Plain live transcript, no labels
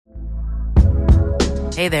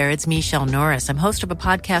Hey there, it's Michelle Norris. I'm host of a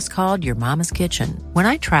podcast called Your Mama's Kitchen. When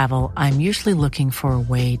I travel, I'm usually looking for a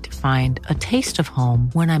way to find a taste of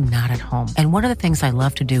home when I'm not at home. And one of the things I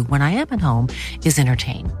love to do when I am at home is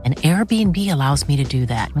entertain. And Airbnb allows me to do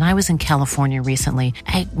that. When I was in California recently,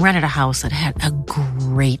 I rented a house that had a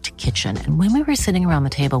great kitchen. And when we were sitting around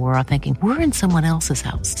the table, we were all thinking, we're in someone else's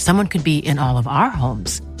house. Someone could be in all of our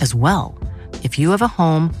homes as well. If you have a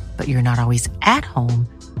home, but you're not always at home,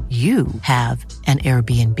 you have an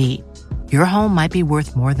Airbnb. Your home might be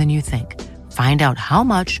worth more than you think. Find out how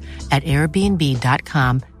much at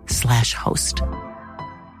airbnb.com/host.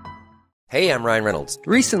 Hey, I'm Ryan Reynolds.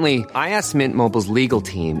 Recently, I asked Mint Mobile's legal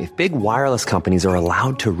team if big wireless companies are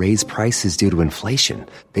allowed to raise prices due to inflation.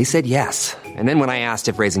 They said yes. And then when I asked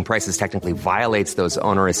if raising prices technically violates those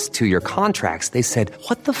onerous two-year contracts, they said,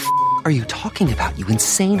 "What the f*** are you talking about, you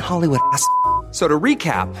insane Hollywood ass?" So to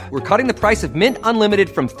recap, we're cutting the price of Mint Unlimited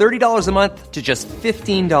from $30 a month to just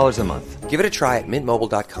 $15 a month. Give it a try at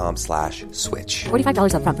mintmobile.com/switch.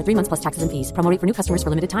 $45 up front for 3 months plus taxes and fees. Promo rate for new customers for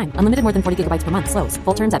limited time. Unlimited more than 40 gigabytes per month. Slows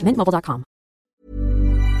full terms at mintmobile.com.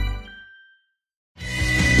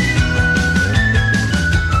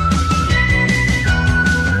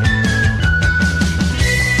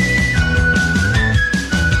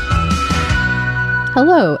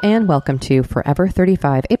 Hello, and welcome to Forever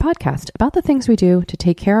 35, a podcast about the things we do to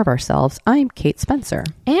take care of ourselves. I'm Kate Spencer.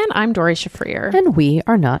 And I'm Dory Shafrir. And we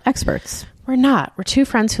are not experts. We're not. We're two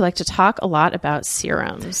friends who like to talk a lot about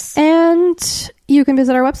serums. And you can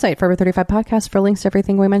visit our website, Forever 35 Podcast, for links to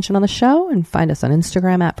everything we mentioned on the show, and find us on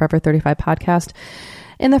Instagram at Forever 35 Podcast.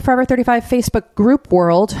 In the Forever 35 Facebook group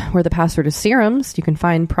world, where the password is serums, you can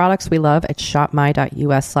find products we love at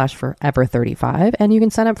shopmy.us/forever35. And you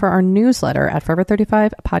can sign up for our newsletter at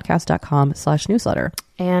forever35podcast.com/newsletter.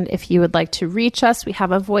 And if you would like to reach us, we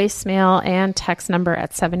have a voicemail and text number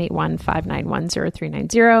at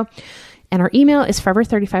 781-591-0390. And our email is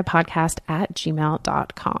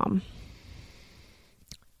forever35podcast@gmail.com.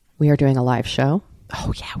 We are doing a live show.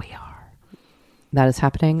 Oh, yeah, we are. That is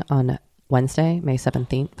happening on Wednesday, May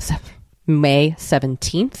 17th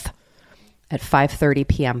at 5:30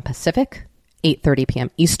 p.m. Pacific, 8:30 p.m.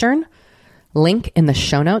 Eastern. Link in the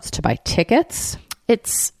show notes to buy tickets.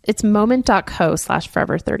 It's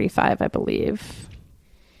moment.co/forever35, I believe.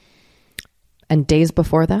 And days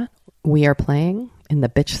before that, we are playing in the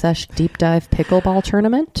Bitch Sesh Deep Dive Pickleball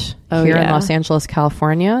Tournament here in Los Angeles,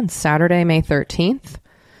 California, on Saturday, May 13th.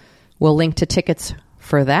 We'll link to tickets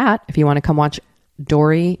for that if you want to come watch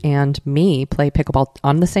Dory and me play pickleball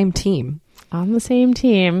on the same team. On the same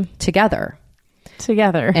team. Together.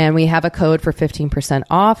 And we have a code for 15%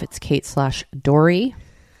 off. It's Kate/Dory.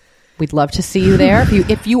 We'd love to see you there.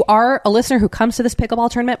 If you are a listener who comes to this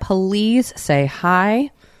pickleball tournament, please say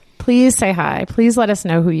hi. Please say hi. Please let us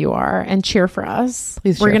know who you are and cheer for us.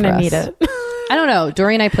 Please We're going to need it. I don't know.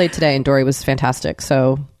 Dory and I played today, and Dory was fantastic.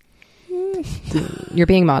 So you're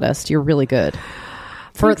being modest. You're really good.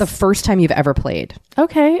 For the first time you've ever played.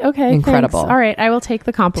 Okay. Incredible. Thanks. All right. I will take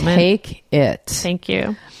the compliment. Take it. Thank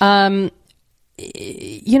you.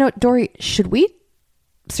 Dory, should we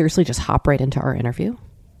seriously just hop right into our interview?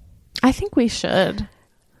 I think we should.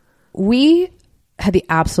 We had the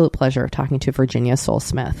absolute pleasure of talking to Virginia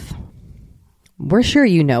Sole-Smith. We're sure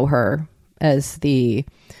you know her as the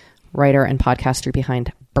writer and podcaster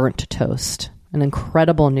behind Burnt Toast, an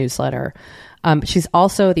incredible newsletter. She's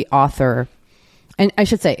also the author, and I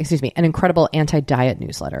should say, an incredible anti-diet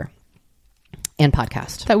newsletter and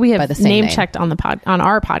podcast that we have name-checked on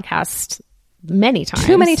our podcast many times.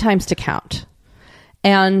 Too many times to count.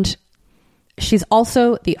 And she's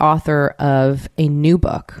also the author of a new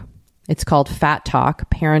book. It's called Fat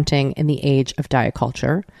Talk: Parenting in the Age of Diet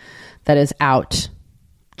Culture, that is out,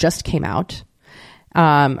 just came out.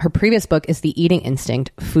 Her previous book is The Eating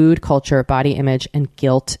Instinct: Food, Culture, Body Image, and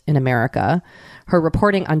Guilt in America. Her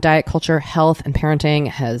reporting on diet culture, health, and parenting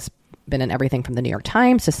has been in everything from the New York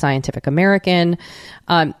Times to Scientific American.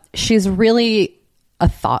 She's really a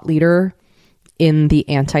thought leader in the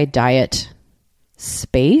anti-diet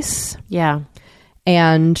space. Yeah.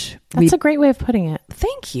 And that's a great way of putting it.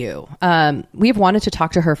 Thank you. We've wanted to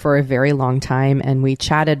talk to her for a very long time, and we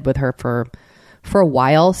chatted with her for a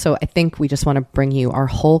while. So I think we just want to bring you our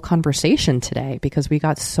whole conversation today because we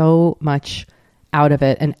got so much out of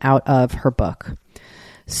it and out of her book.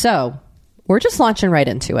 So we're just launching right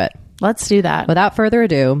into it. Let's do that. Without further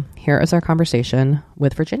ado, here is our conversation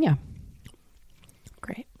with Virginia.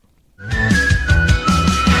 Great.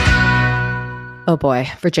 Oh boy,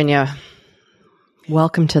 Virginia,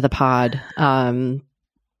 welcome to the pod.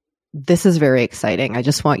 This is very exciting. I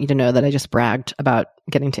just want you to know that I just bragged about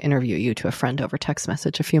getting to interview you to a friend over text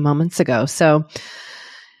message a few moments ago. So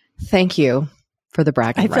Thank you for the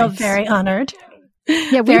bragging I feel rights. very honored.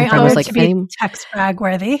 Yeah, Very I was honored like, to be text brag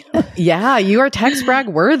worthy. Yeah, you are text brag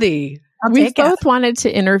worthy. we both wanted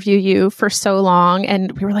to interview you for so long,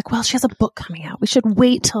 and we were like, well, she has a book coming out. We should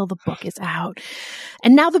wait till the book is out.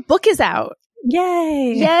 And now the book is out.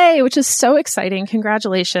 Yay. Yay, which is so exciting.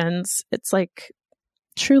 Congratulations. It's like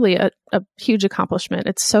truly a huge accomplishment.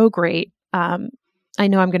 It's so great. I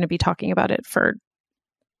know I'm going to be talking about it for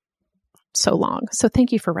so long. So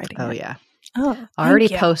thank you for writing it. Yeah. Oh, I already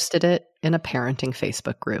thank you. posted it in a parenting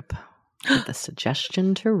Facebook group with the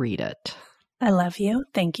suggestion to read it. I love you.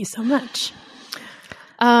 Thank you so much.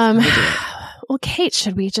 Well, Kate,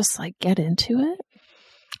 should we just like get into it?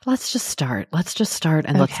 Let's just start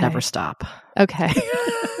and let's Okay. never stop. Okay.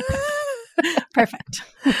 Perfect.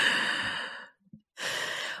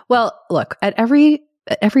 Well, look, at every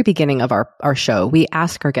beginning of our show, we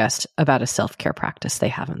ask our guests about a self-care practice they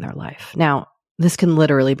have in their life. Now, this can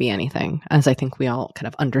literally be anything, as I think we all kind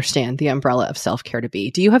of understand the umbrella of self-care to be.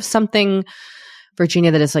 Do you have something, Virginia,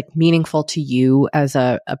 that is like meaningful to you as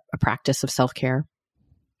a practice of self-care?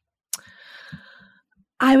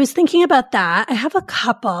 I was thinking about that. I have a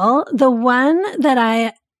couple. The one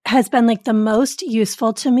that has been like the most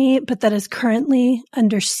useful to me, but that is currently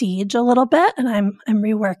under siege a little bit, and I'm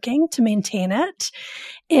reworking to maintain it,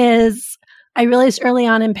 is I realized early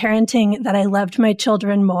on in parenting that I loved my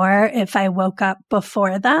children more if I woke up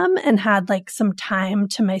before them and had like some time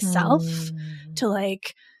to myself to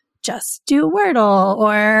like just do Wordle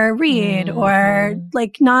or read or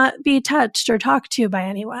like not be touched or talked to by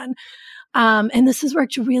anyone. And this has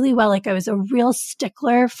worked really well. Like I was a real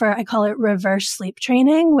stickler for, I call it reverse sleep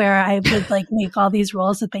training, where I would like make all these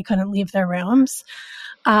rules that they couldn't leave their rooms.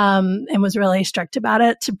 And was really strict about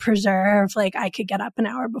it to preserve, like I could get up an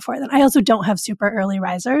hour before then. I also don't have super early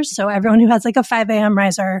risers. So everyone who has like a 5 a.m.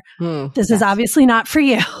 riser, this is obviously not for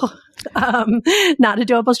you. Not a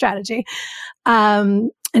doable strategy.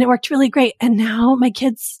 And it worked really great. And now my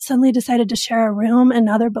kids suddenly decided to share a room, and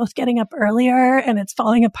now they're both getting up earlier and it's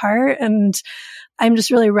falling apart. And I'm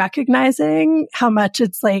just really recognizing how much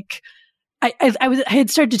it's like, I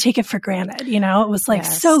had started to take it for granted, you know, it was like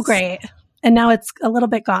so great. And now it's a little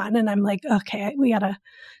bit gone. And I'm like, okay,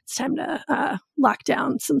 it's time to lock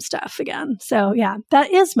down some stuff again. So yeah, that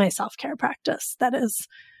is my self-care practice. That is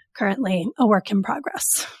currently a work in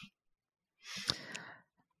progress.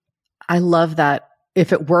 I love that.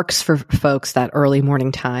 If it works for folks, that early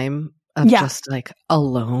morning time of just like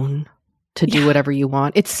alone to do whatever you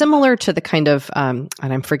want. It's similar to the kind of, and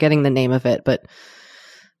I'm forgetting the name of it, but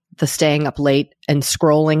the staying up late and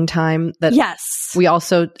scrolling time that we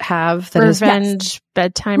also have. That Revenge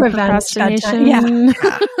bedtime procrastination.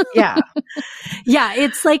 Bedtime. Yeah. Yeah.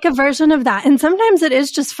 It's like a version of that. And sometimes it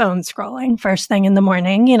is just phone scrolling first thing in the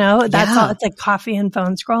morning, you know, that's all. It's like coffee and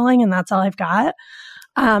phone scrolling, and that's all I've got.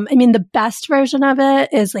 I mean, the best version of it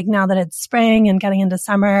is like now that it's spring and getting into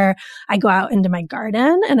summer, I go out into my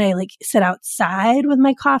garden and I like sit outside with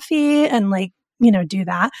my coffee and like, you know, do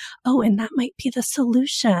that. Oh, and that might be the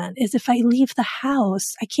solution is if I leave the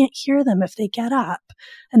house, I can't hear them if they get up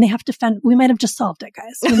and they have to fend. We might have just solved it,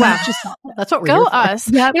 guys. We might have just solved it. That's what we're Go here for.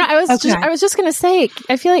 us. Yep. You know, I was just going to say,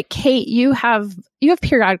 I feel like Kate, you have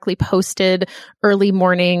periodically posted early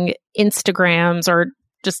morning Instagrams or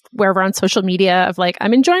just wherever on social media of like,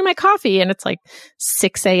 I'm enjoying my coffee and it's like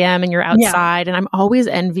 6 a.m. and you're outside and I'm always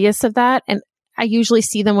envious of that. And I usually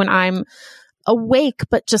see them when I'm awake,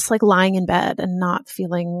 but just like lying in bed and not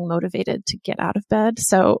feeling motivated to get out of bed.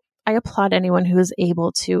 So I applaud anyone who is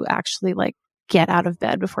able to actually like get out of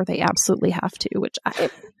bed before they absolutely have to, which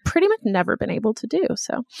I've pretty much never been able to do.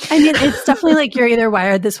 So, I mean, it's definitely like you're either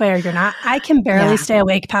wired this way or you're not. I can barely stay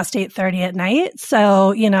awake past 8:30 at night.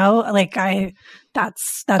 So, you know, like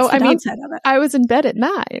that's the downside of it. I was in bed at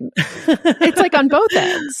 9. It's like on both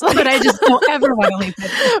ends. But I just don't ever want to leave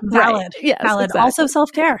it. Valid. Right. Yes, valid. exactly. Also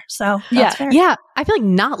self-care. So that's fair. Yeah. I feel like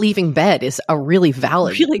not leaving bed is a really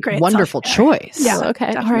valid, really great wonderful self-care. choice. Yeah.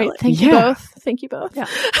 Okay. Definitely. All right. Thank you both. Thank you both. Yeah.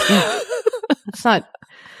 Let's not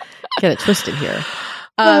get it twisted here.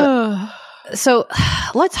 So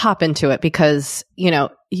let's hop into it because, you know,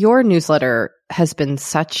 your newsletter has been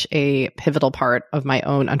such a pivotal part of my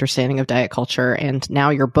own understanding of diet culture. And now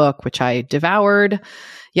your book, which I devoured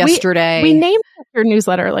yesterday. We named your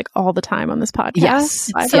newsletter like all the time on this podcast.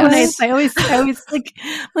 Yes. So nice. I always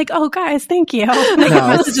like, oh guys, thank you. I get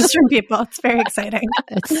messages from people. It's very exciting.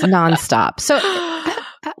 It's nonstop. So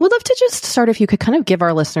I would love to just start if you could kind of give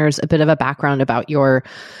our listeners a bit of a background about your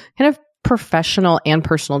kind of professional and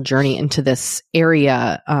personal journey into this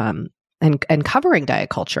area and covering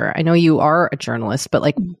diet culture. I know you are a journalist, but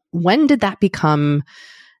like when did that become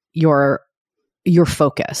your your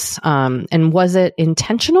focus? And was it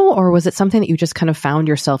intentional, or was it something that you just kind of found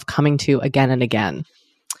yourself coming to again and again?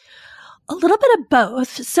 A little bit of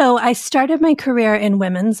both. So I started my career in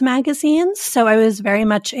women's magazines. So I was very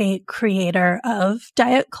much a creator of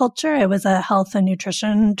diet culture. I was a health and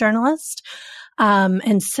nutrition journalist.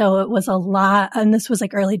 And so it was a lot, and this was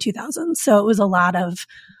like early 2000s. So it was a lot of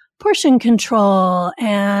portion control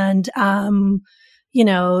and,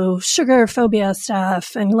 sugar phobia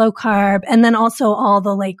stuff and low carb. And then also all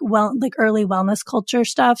the early wellness culture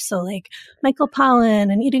stuff. So like Michael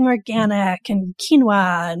Pollan and eating organic and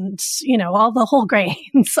quinoa and, all the whole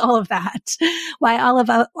grains, all of that. Why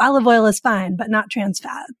olive oil is fine, but not trans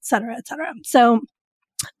fat, et cetera, et cetera. So,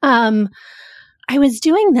 I was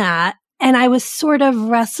doing that, and I was sort of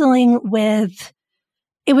wrestling with,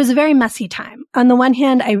 it was a very messy time. On the one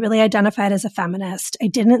hand, I really identified as a feminist. I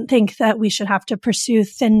didn't think that we should have to pursue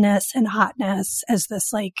thinness and hotness as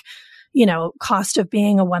this cost of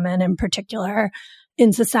being a woman in particular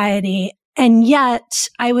in society. And yet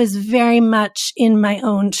I was very much in my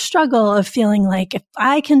own struggle of feeling like if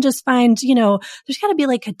I can just find, there's got to be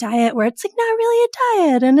like a diet where it's like not really a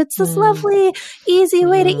diet and it's this lovely, easy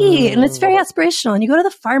way to eat. And it's very aspirational. And you go to the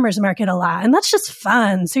farmer's market a lot and that's just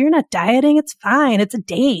fun. So you're not dieting. It's fine. It's a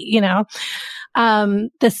date,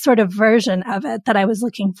 this sort of version of it that I was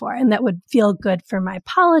looking for and that would feel good for my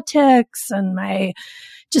politics and my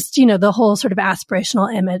just, the whole sort of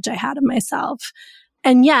aspirational image I had of myself.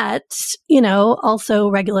 And yet, also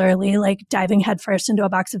regularly like diving headfirst into a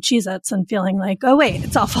box of Cheez-Its and feeling like, oh, wait,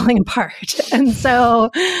 it's all falling apart. And so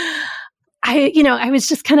I was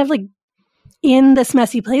just kind of like in this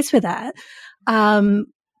messy place with that.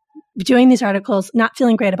 Doing these articles, not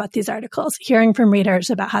feeling great about these articles, hearing from readers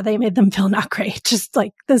about how they made them feel not great. Just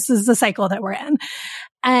like this is the cycle that we're in.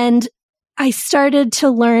 And I started to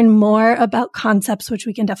learn more about concepts, which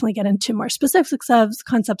we can definitely get into more specifics of,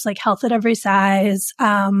 concepts like health at every size,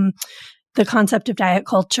 the concept of diet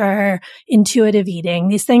culture, intuitive eating.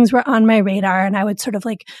 These things were on my radar, and I would sort of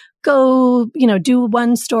like go, do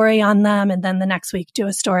one story on them, and then the next week do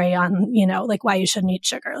a story on, like why you shouldn't eat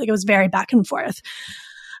sugar. Like it was very back and forth.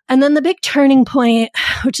 And then the big turning point,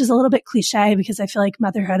 which is a little bit cliche because I feel like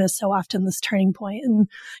motherhood is so often this turning point, and,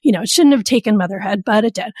 it shouldn't have taken motherhood, but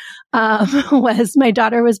it did, was my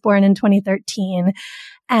daughter was born in 2013,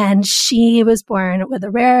 and she was born with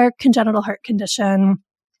a rare congenital heart condition.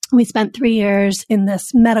 We spent 3 years in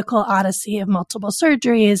this medical odyssey of multiple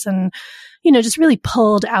surgeries and, just really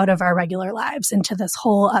pulled out of our regular lives into this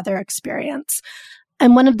whole other experience.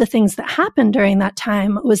 And one of the things that happened during that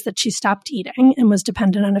time was that she stopped eating and was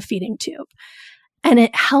dependent on a feeding tube. And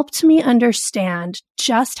it helped me understand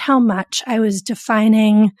just how much I was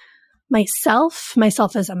defining myself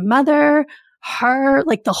as a mother, her,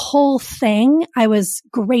 like the whole thing. I was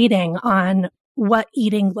grading on what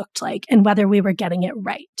eating looked like and whether we were getting it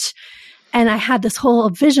right. And I had this whole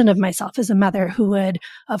vision of myself as a mother who would,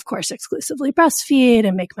 of course, exclusively breastfeed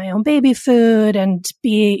and make my own baby food and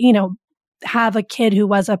be, have a kid who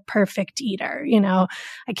was a perfect eater.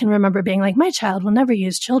 I can remember being like, my child will never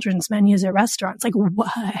use children's menus at restaurants. Like,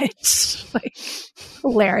 what? Like,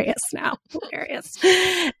 hilarious now. Hilarious.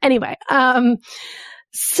 Anyway,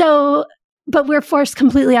 but we're forced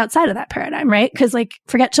completely outside of that paradigm, right? Because like,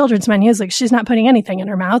 forget children's menus. Like she's not putting anything in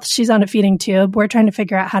her mouth. She's on a feeding tube. We're trying to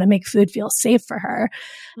figure out how to make food feel safe for her.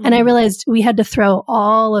 Mm-hmm. And I realized we had to throw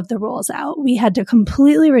all of the rules out. We had to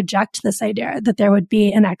completely reject this idea that there would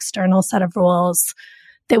be an external set of rules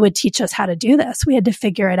that would teach us how to do this. We had to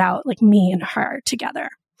figure it out, like me and her together.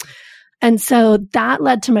 And so that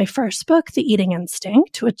led to my first book, The Eating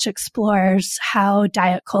Instinct, which explores how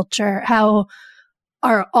diet culture,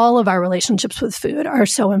 all of our relationships with food are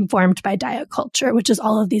so informed by diet culture, which is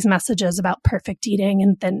all of these messages about perfect eating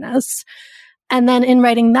and thinness. And then in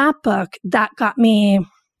writing that book, that got me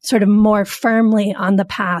sort of more firmly on the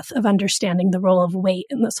path of understanding the role of weight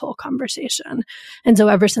in this whole conversation. And so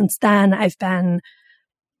ever since then, I've been,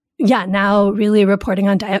 now really reporting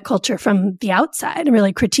on diet culture from the outside and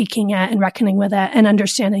really critiquing it and reckoning with it and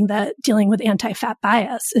understanding that dealing with anti-fat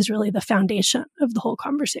bias is really the foundation of the whole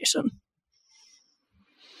conversation.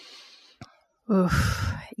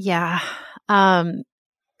 Oof, yeah.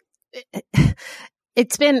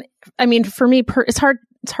 It's been, for me, it's hard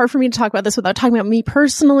for me to talk about this without talking about me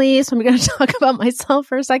personally. So I'm going to talk about myself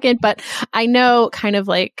for a second, but I know kind of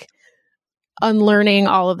like unlearning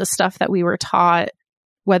all of the stuff that we were taught,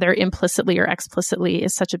 whether implicitly or explicitly,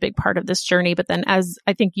 is such a big part of this journey. But then, as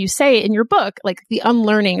I think you say in your book, like the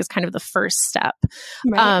unlearning is kind of the first step.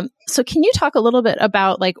 Right. So can you talk a little bit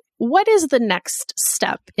about like, what is the next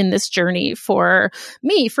step in this journey for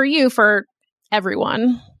me, for you, for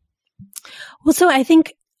everyone? Well, so I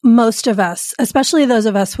think most of us, especially those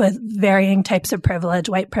of us with varying types of privilege,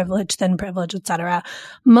 white privilege, thin privilege, et cetera,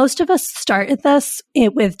 most of us start at this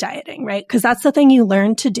with dieting, right? Because that's the thing you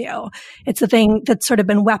learn to do. It's the thing that's sort of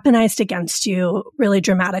been weaponized against you really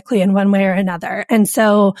dramatically in one way or another. And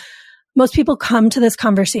so most people come to this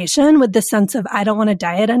conversation with the sense of, I don't want to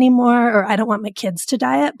diet anymore, or I don't want my kids to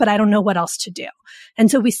diet, but I don't know what else to do. And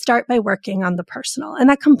so we start by working on the personal. And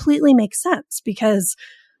that completely makes sense because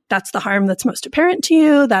that's the harm that's most apparent to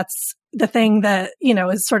you. That's the thing that,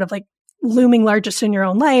 is sort of like looming largest in your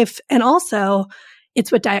own life. And also,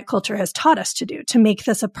 it's what diet culture has taught us to do, to make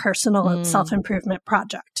this a personal self-improvement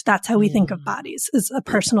project. That's how we think of bodies, as a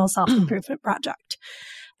personal self-improvement project.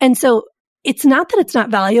 And so it's not that it's not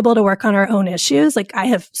valuable to work on our own issues. Like, I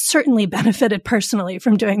have certainly benefited personally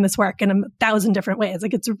from doing this work in 1,000 different ways.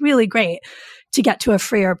 Like, it's really great to get to a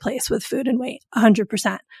freer place with food and weight,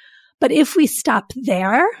 100%. But if we stop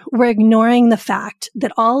there, we're ignoring the fact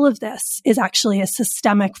that all of this is actually a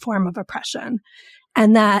systemic form of oppression,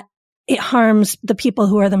 and that it harms the people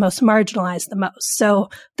who are the most marginalized the most. So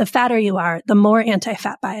the fatter you are, the more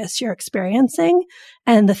anti-fat bias you're experiencing.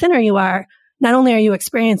 And the thinner you are, not only are you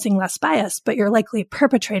experiencing less bias, but you're likely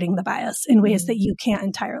perpetrating the bias in ways that you can't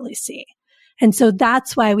entirely see. And so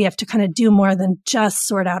that's why we have to kind of do more than just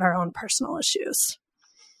sort out our own personal issues.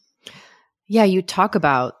 Yeah, you talk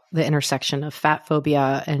about the intersection of fat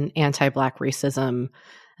phobia and anti-Black racism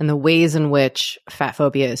and the ways in which fat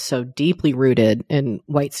phobia is so deeply rooted in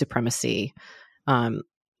white supremacy,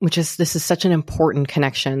 this is such an important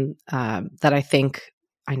connection that I think,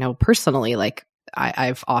 I know personally, like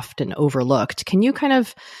I've often overlooked. Can you kind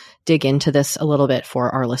of dig into this a little bit for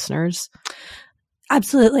our listeners?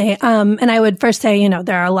 Absolutely. And I would first say,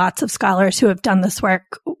 there are lots of scholars who have done this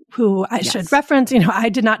work who I should reference. I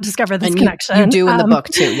did not discover this connection. You do in the book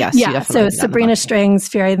too. Yes. Yeah. So Sabrina Strings,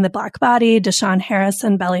 Fury in the Black Body, Deshaun Harris,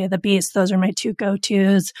 and Belly of the Beast. Those are my two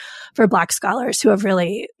go-tos for Black scholars who have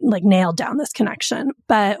really nailed down this connection.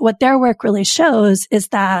 But what their work really shows is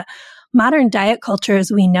that modern diet culture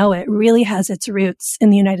as we know it really has its roots in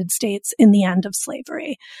the United States in the end of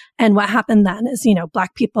slavery. And what happened then is,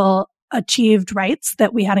 Black people achieved rights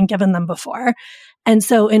that we hadn't given them before. And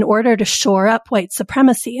so in order to shore up white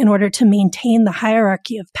supremacy, in order to maintain the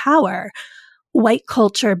hierarchy of power, white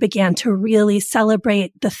culture began to really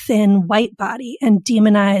celebrate the thin white body and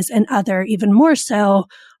demonize and other, even more so,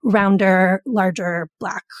 rounder, larger,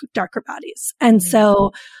 Black, darker bodies. And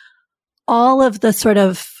so all of the sort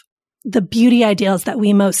of the beauty ideals that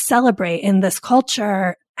we most celebrate in this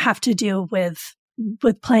culture have to do with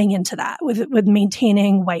playing into that, with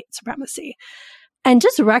maintaining white supremacy. And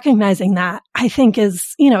just recognizing that, I think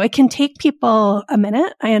is, it can take people a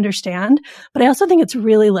minute, I understand, but I also think it's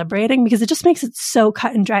really liberating because it just makes it so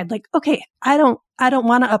cut and dried. Like, okay, I don't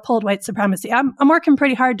want to uphold white supremacy. I'm working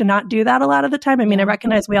pretty hard to not do that a lot of the time. I mean, I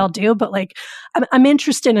recognize we all do, but I'm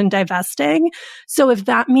interested in divesting. So if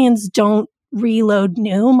that means don't reload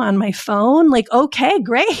Noom on my phone, okay,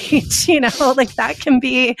 great. That can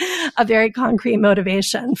be a very concrete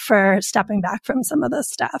motivation for stepping back from some of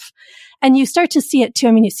this stuff. And you start to see it too.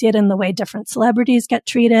 I mean, you see it in the way different celebrities get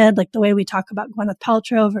treated, like the way we talk about Gwyneth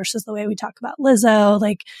Paltrow versus the way we talk about Lizzo.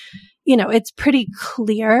 It's pretty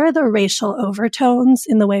clear the racial overtones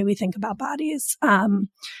in the way we think about bodies. And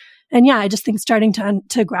yeah, I just think starting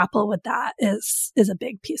to grapple with that is a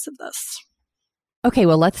big piece of this. Okay,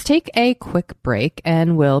 well, let's take a quick break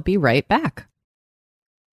and we'll be right back.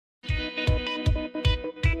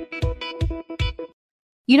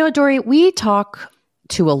 Doree, we talk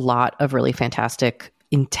to a lot of really fantastic,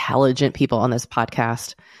 intelligent people on this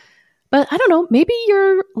podcast. But I don't know, maybe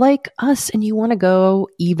you're like us and you want to go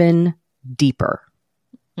even deeper.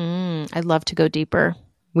 I'd love to go deeper.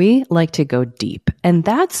 We like to go deep. And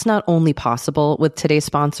that's not only possible with today's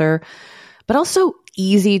sponsor, but also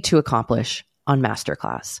easy to accomplish on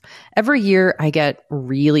Masterclass. Every year I get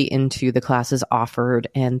really into the classes offered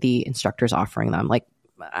and the instructors offering them.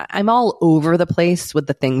 I'm all over the place with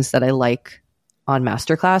the things that I like on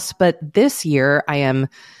Masterclass, but this year I am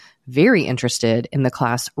very interested in the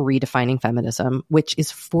class Redefining Feminism, which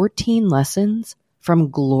is 14 lessons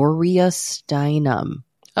from Gloria Steinem.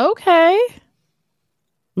 Okay.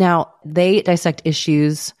 Now, they dissect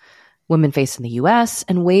issues women face in the U.S.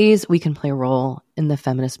 and ways we can play a role in the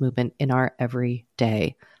feminist movement in our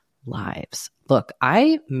everyday lives. Look,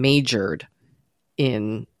 I majored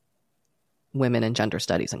in women and gender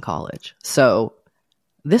studies in college, so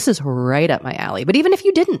this is right up my alley. But even if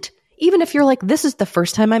you didn't, even if you're like, this is the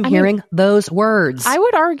first time I'm hearing those words. I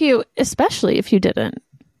would argue, especially if you didn't.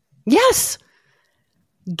 Yes.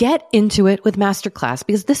 Get into it with Masterclass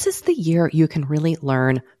because this is the year you can really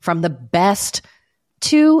learn from the best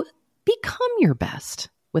to become your best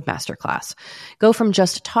with Masterclass. Go from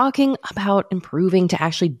just talking about improving to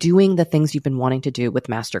actually doing the things you've been wanting to do with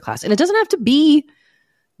Masterclass. And it doesn't have to be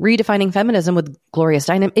redefining feminism with Gloria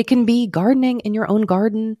Steinem. It can be gardening in your own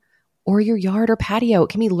garden or your yard or patio. It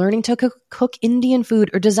can be learning to cook Indian food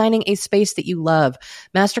or designing a space that you love.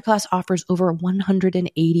 Masterclass offers over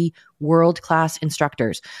 180 world-class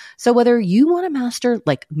instructors. So whether you want to master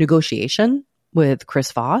like negotiation with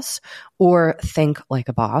Chris Voss or think like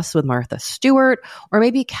a boss with Martha Stewart, or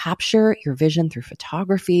maybe capture your vision through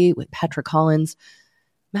photography with Petra Collins,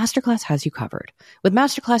 Masterclass has you covered. With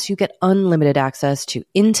Masterclass, you get unlimited access to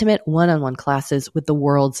intimate one-on-one classes with the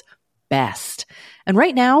world's best. And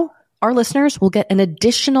right now, our listeners will get an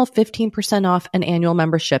additional 15% off an annual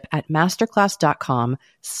membership at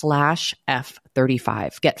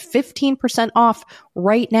masterclass.com/F35. Get 15% off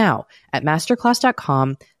right now at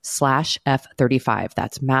masterclass.com/F35.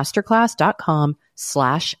 That's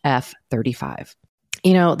masterclass.com/F35.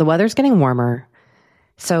 You know, the weather's getting warmer.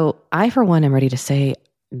 So I, for one, am ready to say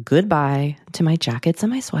goodbye to my jackets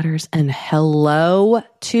and my sweaters and hello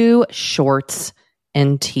to shorts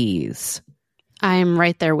and tees. I'm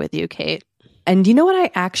right there with you, Kate. And you know what? I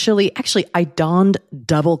actually I donned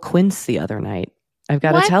double quince the other night. I've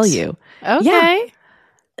got to tell you. Okay. Yeah.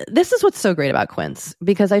 This is what's so great about quince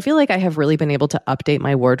because I feel like I have really been able to update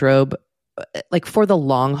my wardrobe like for the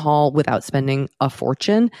long haul without spending a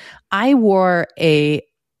fortune. I wore a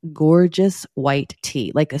gorgeous white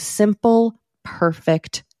tee, like a simple,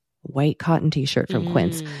 perfect white cotton t-shirt from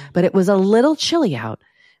Quince, but it was a little chilly out.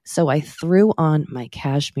 So I threw on my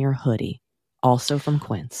cashmere hoodie, also from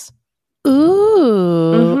Quince.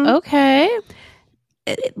 Ooh, okay.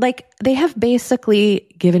 Like they have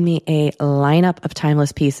basically given me a lineup of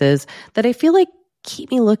timeless pieces that I feel like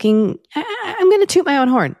keep me looking, I'm going to toot my own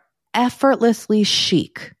horn, effortlessly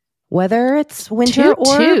chic. Whether it's winter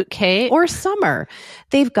or summer.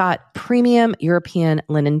 They've got premium European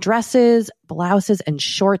linen dresses, blouses, and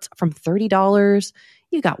shorts from $30.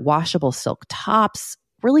 You got washable silk tops,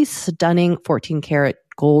 really stunning 14-karat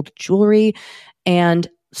gold jewelry, and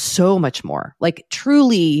so much more. Like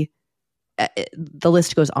truly, the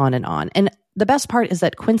list goes on and on. And the best part is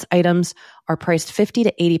that Quince items are priced 50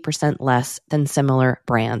 to 80% less than similar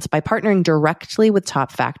brands. By partnering directly with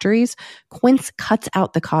top factories, Quince cuts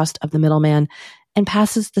out the cost of the middleman and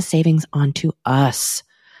passes the savings on to us.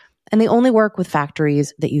 And they only work with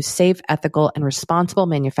factories that use safe, ethical, and responsible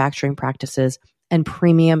manufacturing practices and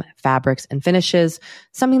premium fabrics and finishes,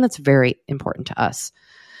 something that's very important to us.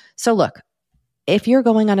 So look, if you're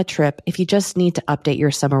going on a trip, if you just need to update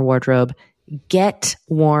your summer wardrobe, get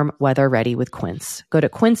warm weather ready with Quince. Go to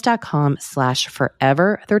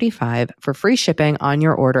quince.com/forever35 for free shipping on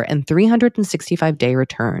your order and 365-day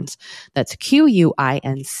returns. That's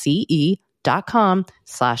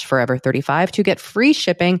QUINCE.com/forever35 to get free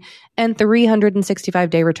shipping and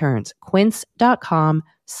 365-day returns.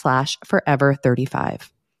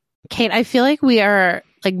 Quince.com/forever35. Kate, I feel like we are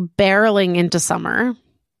like barreling into summer.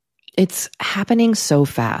 It's happening so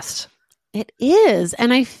fast. It is.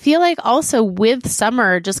 And I feel like also with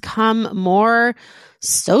summer just come more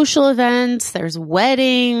social events. There's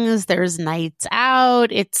weddings, there's nights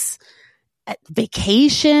out, it's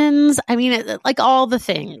vacations. I mean, like all the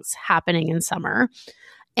things happening in summer.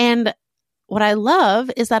 And what I love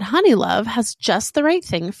is that Honeylove has just the right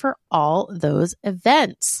thing for all those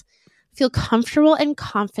events. Feel comfortable and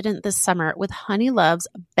confident this summer with Honeylove's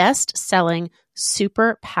best-selling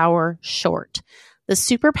Super Power Short. The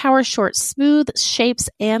Super Power Short smooths, shapes,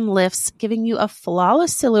 and lifts, giving you a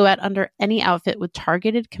flawless silhouette under any outfit with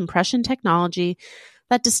targeted compression technology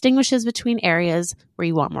that distinguishes between areas where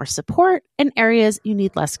you want more support and areas you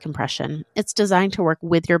need less compression. It's designed to work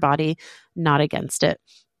with your body, not against it.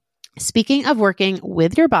 Speaking of working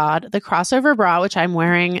with your bod, the crossover bra, which I'm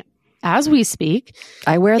wearing as we speak.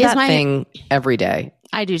 I wear that thing every day.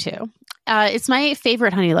 I do too. It's my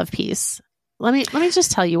favorite Honeylove piece. Let me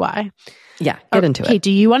just tell you why. Yeah, get into it. Okay,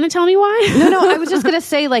 do you want to tell me why? No, I was just going to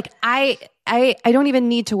say, like, I don't even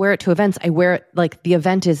need to wear it to events. I wear it, like, the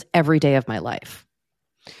event is every day of my life.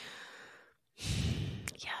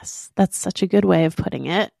 Yes, that's such a good way of putting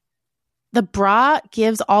it. The bra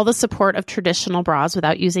gives all the support of traditional bras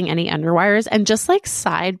without using any underwires. And just like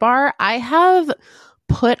sidebar, I have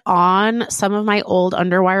put on some of my old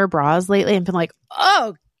underwire bras lately and been like,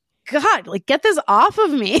 oh, God, like, get this off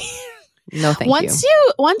of me. No, thank you.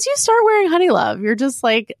 Once you start wearing Honeylove, you're just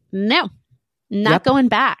like, no, not going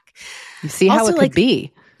back. You see how it could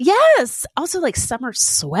be. Yes. Also, like summer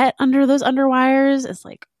sweat under those underwires is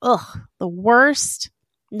like, ugh, the worst.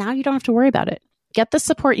 Now you don't have to worry about it. Get the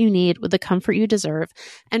support you need with the comfort you deserve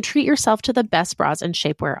and treat yourself to the best bras and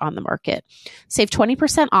shapewear on the market. Save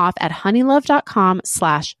 20% off at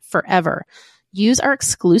honeylove.com/forever. Use our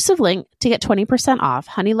exclusive link to get 20% off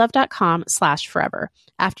honeylove.com/forever.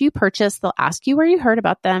 After you purchase, they'll ask you where you heard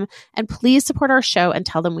about them, and please support our show and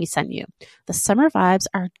tell them we sent you. The summer vibes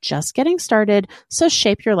are just getting started, so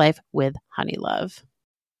shape your life with Honeylove.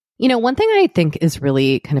 You know, one thing I think is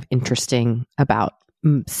really kind of interesting about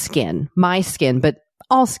skin, my skin, but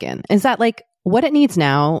all skin, is that like what it needs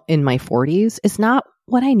now in my 40s is not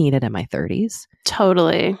what I needed in my 30s.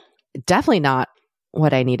 Totally. Definitely not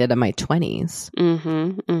what I needed in my 20s.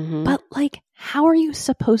 But like, how are you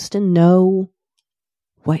supposed to know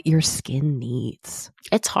what your skin needs?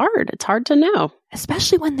 It's hard. It's hard to know.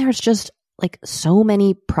 Especially when there's just like so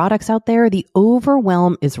many products out there. The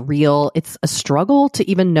overwhelm is real. It's a struggle to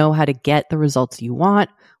even know how to get the results you want,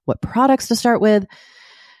 what products to start with.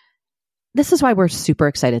 This is why we're super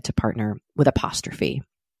excited to partner with Apostrophe.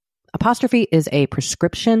 Apostrophe is a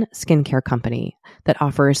prescription skincare company that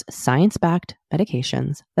offers science-backed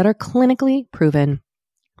medications that are clinically proven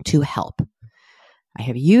to help. I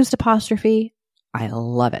have used Apostrophe. I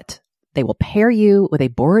love it. They will pair you with a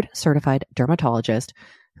board-certified dermatologist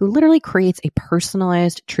who literally creates a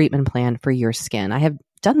personalized treatment plan for your skin. I have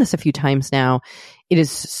done this a few times now. It is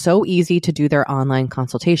so easy to do their online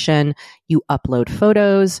consultation. You upload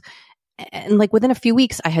photos. And like within a few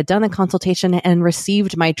weeks, I had done the consultation and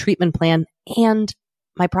received my treatment plan and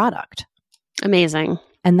my product. Amazing.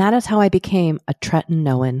 And that is how I became a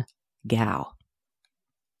tretinoin gal.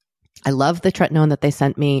 I love the tretinoin that they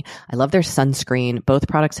sent me. I love their sunscreen. Both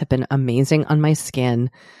products have been amazing on my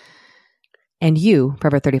skin. And you,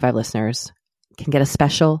 Forever 35 listeners, can get a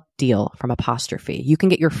special deal from Apostrophe. You can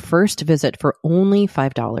get your first visit for only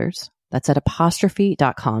 $5. That's at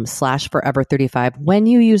apostrophe.com/forever35 when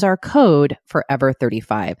you use our code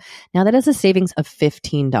forever35. Now that is a savings of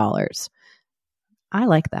 $15. I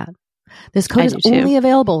like that. This code is only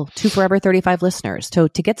available to Forever 35 listeners. So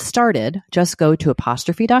to get started, just go to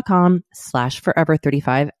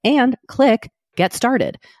apostrophe.com/forever35 and click Get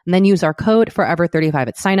Started. And then use our code forever35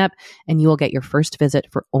 at sign up and you will get your first visit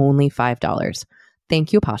for only $5.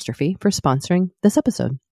 Thank you, Apostrophe, for sponsoring this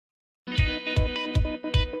episode.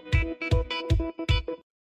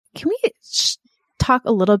 Can we talk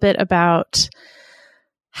a little bit about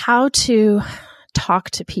how to talk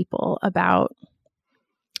to people about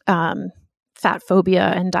fat phobia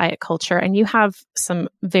and diet culture? And you have some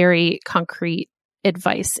very concrete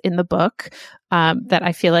advice in the book that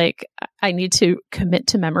I feel like I need to commit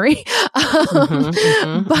to memory.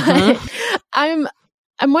 But I'm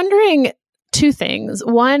wondering two things.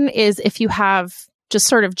 One is if you have just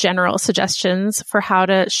sort of general suggestions for how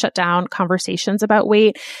to shut down conversations about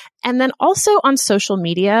weight. And then also on social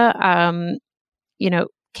media,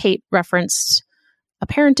 Kate referenced a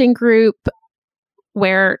parenting group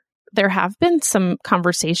where there have been some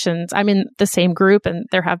conversations. I'm in the same group and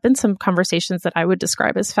there have been some conversations that I would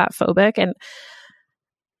describe as fat phobic. And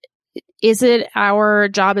is it our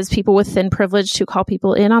job as people with thin privilege to call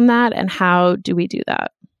people in on that? And how do we do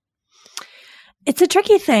that? It's a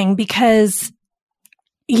tricky thing because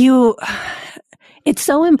it's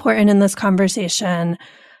so important in this conversation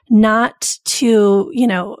not to,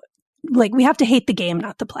 we have to hate the game,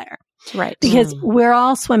 not the player. Right. Because we're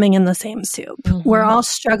all swimming in the same soup. We're all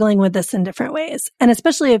struggling with this in different ways. And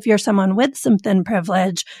especially if you're someone with some thin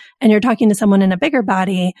privilege and you're talking to someone in a bigger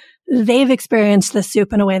body, they've experienced the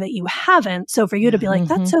soup in a way that you haven't. So for you to be like,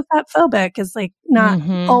 that's so fat phobic is like not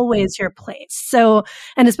always your place. So,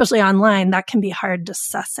 and especially online, that can be hard to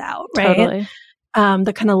suss out, right? Totally.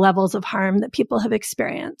 The kind of levels of harm that people have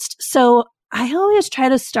experienced. So I always try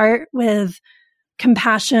to start with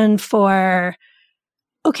compassion for,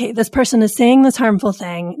 okay, this person is saying this harmful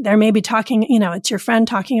thing. They're maybe talking, it's your friend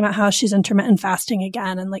talking about how she's intermittent fasting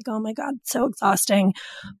again and like, oh my God, so exhausting.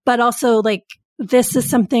 But also like, this is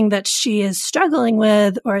something that she is struggling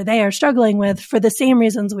with or they are struggling with for the same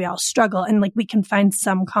reasons we all struggle. And like, we can find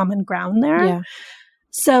some common ground there. Yeah.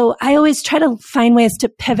 So I always try to find ways to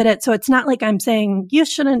pivot it. So it's not like I'm saying you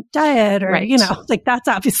shouldn't diet or, like that's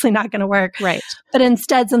obviously not going to work. Right. But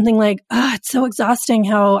instead something like, it's so exhausting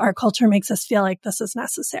how our culture makes us feel like this is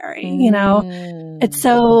necessary. It's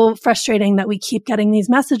so frustrating that we keep getting these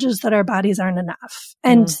messages that our bodies aren't enough.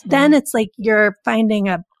 And then it's like you're finding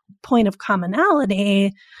a point of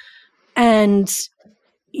commonality and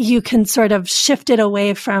you can sort of shift it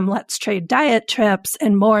away from let's trade diet trips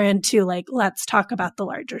and more into like, let's talk about the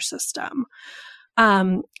larger system.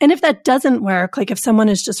 And if that doesn't work, like if someone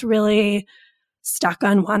is just really stuck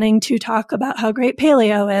on wanting to talk about how great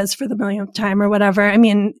paleo is for the millionth time or whatever. I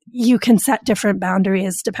mean, you can set different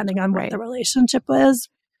boundaries depending on what the relationship is.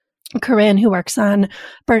 Corinne, who works on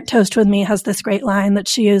Burnt Toast with me, has this great line that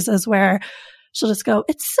she uses where she'll just go,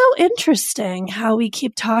 "It's so interesting how we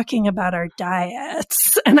keep talking about our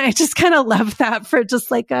diets." And I just kind of love that for just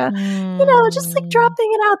like just like dropping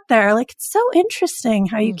it out there. Like, it's so interesting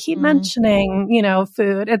how you keep mentioning,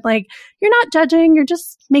 food, and like, you're not judging, you're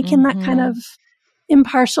just making that kind of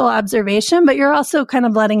impartial observation, but you're also kind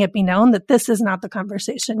of letting it be known that this is not the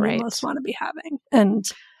conversation you most want to be having. And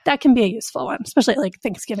that can be a useful one, especially at like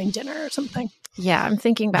Thanksgiving dinner or something. Yeah, I'm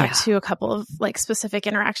thinking back to a couple of like specific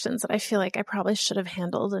interactions that I feel like I probably should have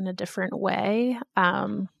handled in a different way.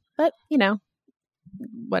 But know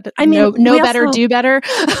better, do better.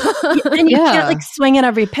 And you can't like swing at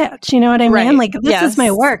every pitch. You know what I mean? Like, this is my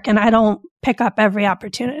work and I don't pick up every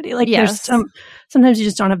opportunity. Like there's sometimes you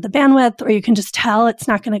just don't have the bandwidth, or you can just tell it's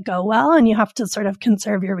not going to go well and you have to sort of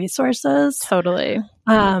conserve your resources. Totally.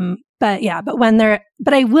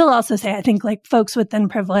 But I will also say, I think like folks with thin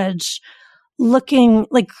privilege looking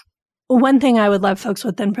like, one thing I would love folks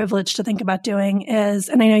with thin privilege to think about doing is,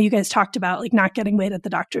 and I know you guys talked about like not getting weighed at the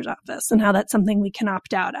doctor's office and how that's something we can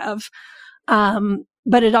opt out of.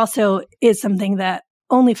 But it also is something that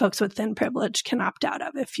only folks with thin privilege can opt out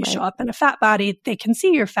of. If you show up in a fat body, they can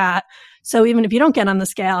see you're fat. So even if you don't get on the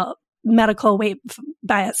scale, medical weight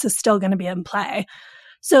bias is still going to be in play.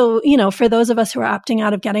 So, for those of us who are opting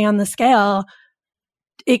out of getting on the scale,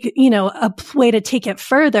 a way to take it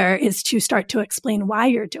further is to start to explain why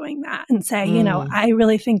you're doing that and say, I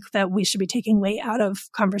really think that we should be taking weight out of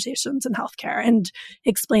conversations in healthcare, and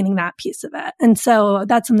explaining that piece of it. And so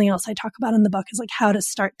that's something else I talk about in the book, is like how to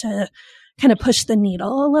start to kind of push the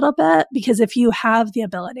needle a little bit. Because if you have the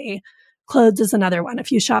ability, clothes is another one.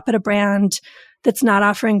 If you shop at a brand that's not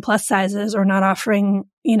offering plus sizes, or not offering,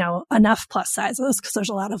 enough plus sizes, because there's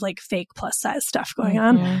a lot of like fake plus size stuff going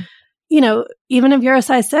on. Even if you're a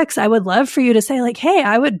size 6, I would love for you to say like, hey,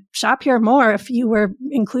 I would shop here more if you were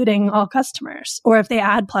including all customers, or if they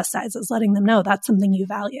add plus sizes, letting them know that's something you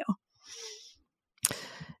value.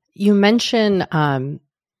 You mention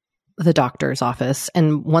the doctor's office,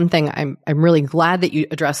 and one thing I'm really glad that you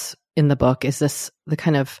address in the book is the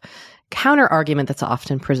kind of counter argument that's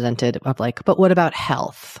often presented of like, but what about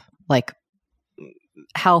health? Like,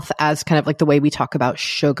 health as kind of like the way we talk about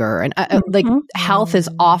sugar, and health is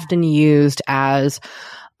often used as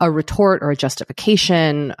a retort or a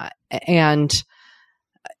justification, and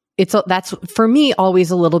that's for me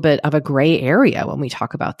always a little bit of a gray area when we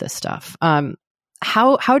talk about this stuff.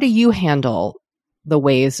 How do you handle the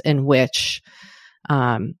ways in which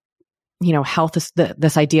health is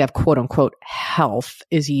this idea of quote unquote health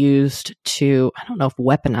is used to, I don't know if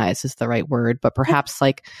weaponize is the right word, but perhaps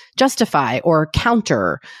like justify or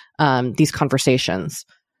counter these conversations?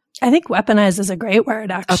 I think weaponize is a great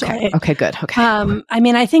word, actually. Okay, good. Okay.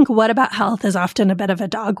 I think what about health is often a bit of a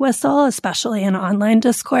dog whistle, especially in online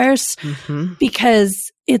discourse,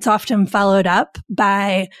 because it's often followed up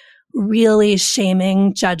by really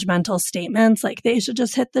shaming, judgmental statements like they should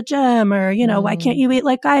just hit the gym, or, why can't you eat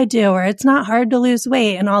like I do? Or it's not hard to lose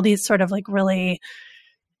weight, and all these sort of like really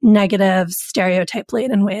negative,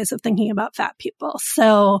 stereotype-laden ways of thinking about fat people.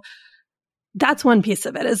 So that's one piece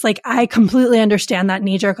of it, is like, I completely understand that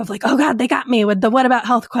knee jerk of like, oh God, they got me with the what about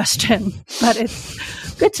health question. But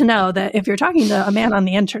it's good to know that if you're talking to a man on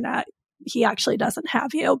the internet, he actually doesn't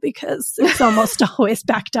have you, because it's almost always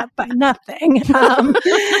backed up by nothing. If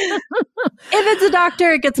it's a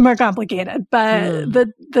doctor, it gets more complicated, but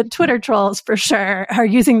the Twitter trolls for sure are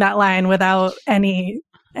using that line without any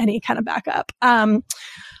kind of backup.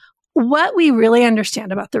 What we really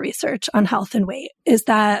understand about the research on health and weight is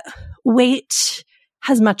that weight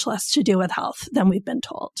has much less to do with health than we've been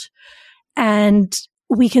told. And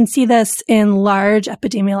we can see this in large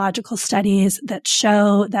epidemiological studies that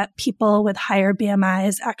show that people with higher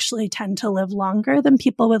BMIs actually tend to live longer than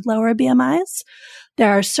people with lower BMIs. There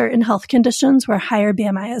are certain health conditions where higher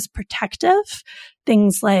BMI is protective.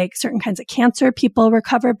 Things like certain kinds of cancer, people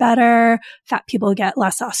recover better. Fat people get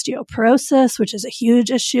less osteoporosis, which is a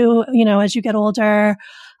huge issue, as you get older.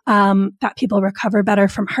 Fat people recover better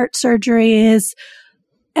from heart surgeries.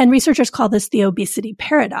 And researchers call this the obesity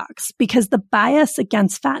paradox, because the bias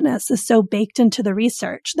against fatness is so baked into the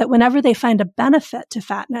research that whenever they find a benefit to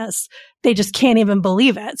fatness, they just can't even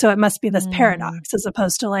believe it. So it must be this paradox, as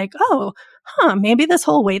opposed to like, maybe this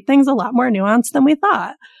whole weight thing's a lot more nuanced than we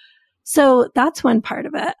thought. So that's one part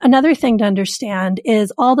of it. Another thing to understand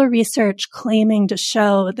is all the research claiming to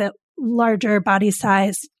show that larger body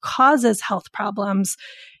size causes health problems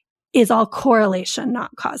is all correlation,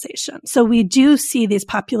 not causation. So we do see these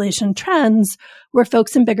population trends where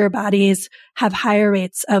folks in bigger bodies have higher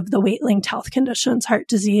rates of the weight-linked health conditions, heart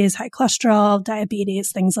disease, high cholesterol,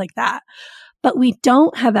 diabetes, things like that. But we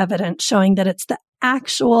don't have evidence showing that it's the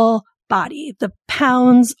actual body, the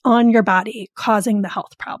pounds on your body causing the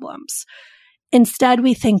health problems. Instead,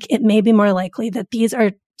 we think it may be more likely that these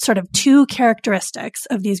are sort of two characteristics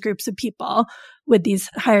of these groups of people with these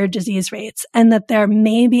higher disease rates, and that there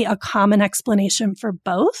may be a common explanation for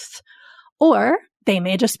both, or they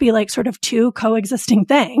may just be like sort of two coexisting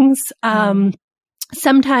things.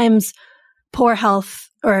 Sometimes poor health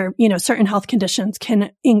or, certain health conditions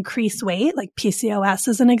can increase weight, like PCOS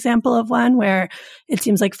is an example of one where it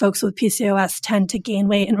seems like folks with PCOS tend to gain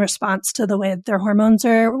weight in response to the way their hormones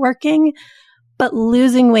are working, but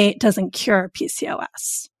losing weight doesn't cure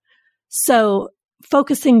PCOS. So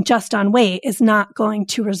focusing just on weight is not going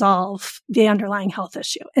to resolve the underlying health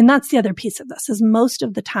issue. And that's the other piece of this is most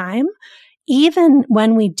of the time, even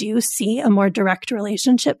when we do see a more direct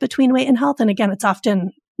relationship between weight and health, and again, it's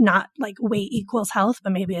often not like weight equals health,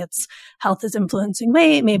 but maybe it's health is influencing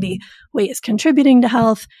weight, maybe weight is contributing to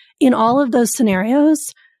health. In all of those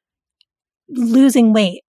scenarios, losing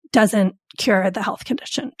weight doesn't cure the health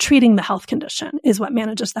condition. Treating the health condition is what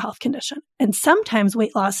manages the health condition. And sometimes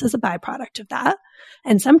weight loss is a byproduct of that,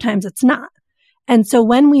 and sometimes it's not. And so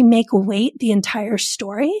when we make weight the entire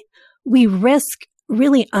story, we risk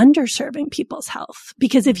really underserving people's health.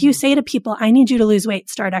 Because if you say to people, I need you to lose weight,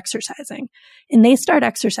 start exercising, and they start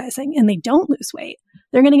exercising and they don't lose weight,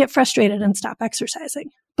 they're going to get frustrated and stop exercising.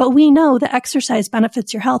 But we know that exercise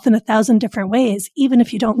benefits your health in 1,000 different ways, even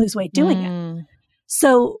if you don't lose weight doing it.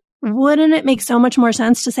 So wouldn't it make so much more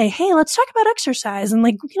sense to say, hey, let's talk about exercise and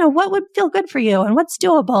what would feel good for you and what's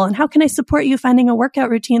doable and how can I support you finding a workout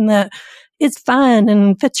routine that is fun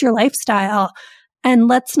and fits your lifestyle? And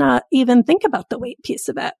let's not even think about the weight piece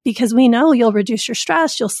of it because we know you'll reduce your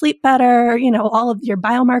stress, you'll sleep better, all of your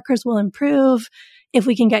biomarkers will improve if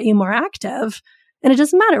we can get you more active. And it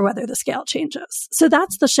doesn't matter whether the scale changes. So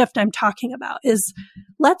that's the shift I'm talking about is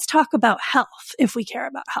let's talk about health if we care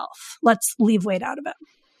about health. Let's leave weight out of it.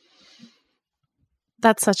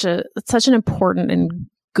 That's such an important and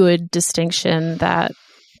good distinction that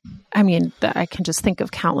I can just think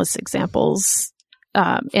of countless examples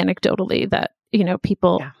anecdotally that,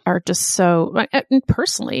 people are just so, and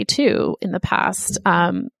personally too, in the past.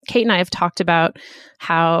 Kate and I have talked about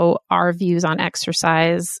how our views on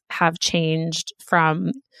exercise have changed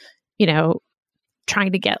from,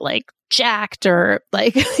 trying to get jacked or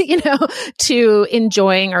to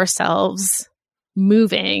enjoying ourselves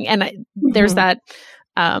moving. And there's that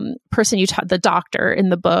person you taught, the doctor in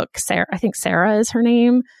the book, Sarah, I think Sarah is her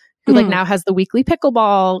name, who now has the weekly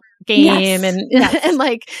pickleball game and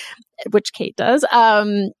which Kate does.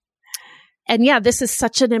 And this is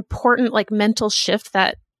such an important mental shift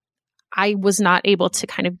that I was not able to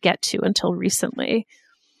kind of get to until recently.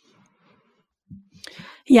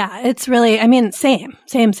 Yeah, it's really, same.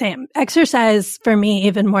 Exercise for me,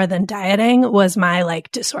 even more than dieting, was my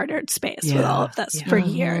disordered space with all of this for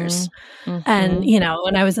years. And,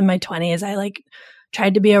 when I was in my 20s, I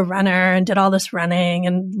tried to be a runner and did all this running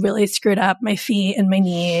and really screwed up my feet and my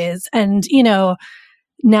knees. And,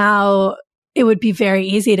 now it would be very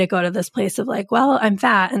easy to go to this place of well, I'm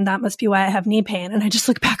fat and that must be why I have knee pain. And I just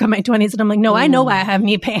look back on my 20s and I'm like, no, I know why I have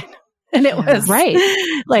knee pain. And it was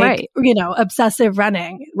obsessive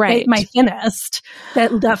running, at my thinnest,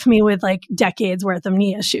 that left me with decades worth of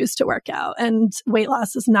knee issues to work out. And weight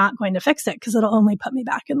loss is not going to fix it because it'll only put me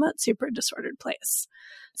back in that super disordered place.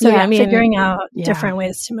 So figuring out different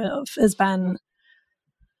ways to move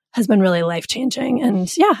has been really life-changing.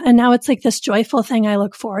 And and now it's this joyful thing I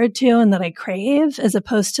look forward to and that I crave, as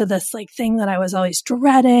opposed to this thing that I was always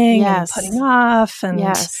dreading and putting off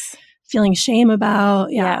and feeling shame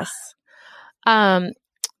about.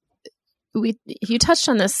 You touched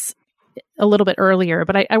on this a little bit earlier,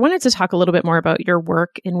 but I wanted to talk a little bit more about your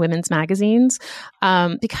work in women's magazines,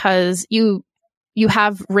 because you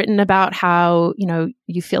have written about how,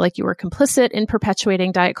 you feel like you were complicit in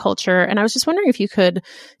perpetuating diet culture. And I was just wondering if you could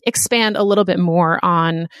expand a little bit more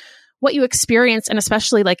on what you experienced and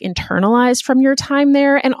especially internalized from your time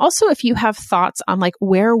there. And also if you have thoughts on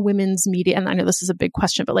where women's media, and I know this is a big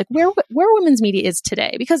question, but where women's media is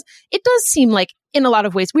today, because it does seem in a lot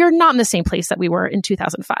of ways, we are not in the same place that we were in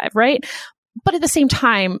 2005, right? But at the same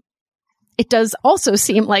time, it does also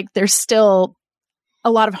seem like there's still a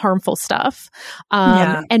lot of harmful stuff.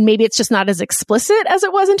 And maybe it's just not as explicit as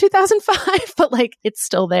it was in 2005, but it's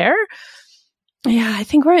still there. Yeah, I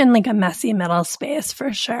think we're in a messy middle space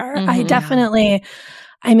for sure. I definitely,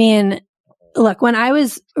 look, when I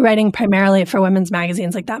was writing primarily for women's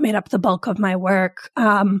magazines, like that made up the bulk of my work.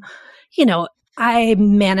 I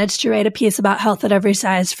managed to write a piece about health at every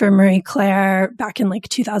size for Marie Claire back in like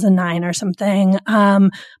 2009 or something.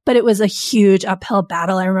 But it was a huge uphill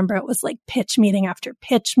battle. I remember it was like pitch meeting after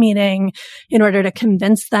pitch meeting in order to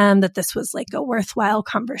convince them that this was like a worthwhile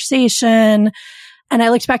conversation. And I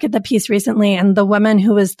looked back at the piece recently, and the woman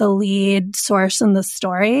who was the lead source in the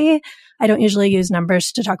story, I don't usually use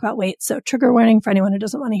numbers to talk about weight, so trigger warning for anyone who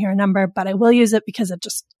doesn't want to hear a number, but I will use it because it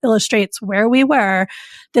just illustrates where we were.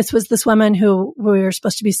 This was this woman who we were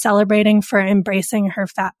supposed to be celebrating for embracing her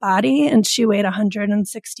fat body, and she weighed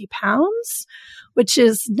 160 pounds, which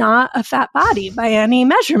is not a fat body by any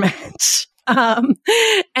measurement.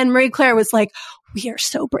 And Marie Claire was like, we are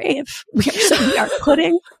so brave. We are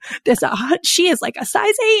putting this, she is like a size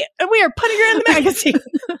 8 and we are putting her in the magazine.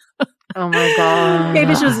 Oh my God.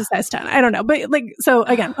 Maybe she was a size 10. I don't know. But like, so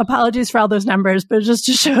again, apologies for all those numbers, but just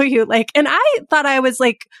to show you, like, and I thought I was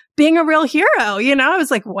like being a real hero, you know? I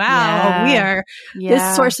was like, wow,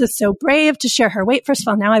 this source is so brave to share her weight. First of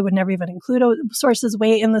all, now I would never even include a source's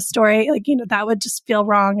weight in the story. Like, you know, that would just feel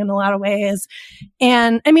wrong in a lot of ways.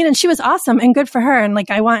 And I mean, and she was awesome and good for her. And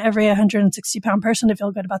like, I want every 160-pound person to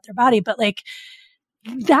feel good about their body, but like,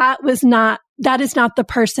 that is not the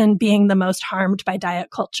person being the most harmed by diet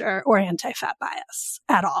culture or anti-fat bias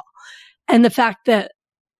at all. And the fact that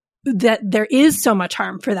there is so much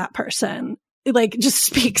harm for that person, like, just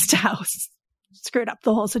speaks to how screwed up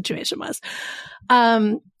the whole situation was.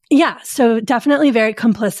 So definitely very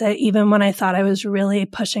complicit, even when I thought I was really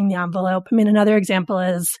pushing the envelope. I mean, another example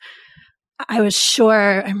is, I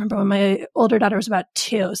remember when my older daughter was about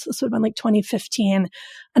 2, so this would have been like 2015.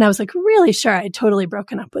 And I was like really sure I'd totally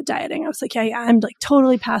broken up with dieting. I was like, yeah, I'm like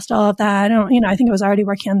totally past all of that. I think I was already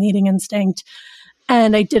working on the eating instinct.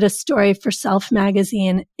 And I did a story for Self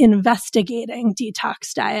magazine investigating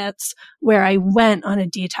detox diets, where I went on a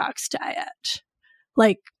detox diet.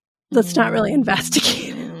 Like, that's not really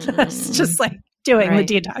investigating. That's just like doing the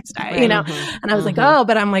detox diet, you know? And I was like, oh,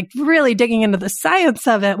 but I'm like really digging into the science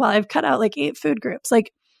of it while I've cut out like 8 food groups.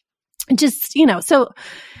 Like, just, so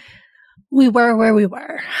we were where we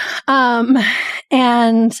were. And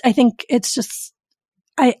I think it's just,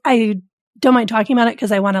 I don't mind talking about it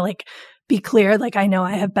because I want to like be clear. Like, I know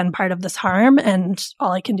I have been part of this harm, and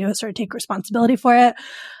all I can do is sort of take responsibility for it,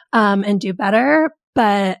 and do better.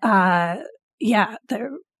 But,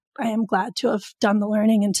 I am glad to have done the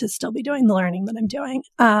learning and to still be doing the learning that I'm doing.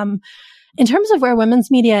 In terms of where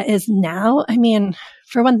women's media is now, I mean,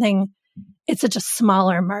 for one thing, it's such a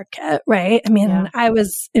smaller market, right? I mean, I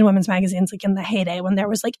was in women's magazines like in the heyday when there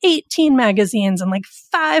was like 18 magazines and like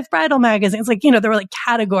 5 bridal magazines. Like, there were like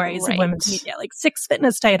categories of women's media, like 6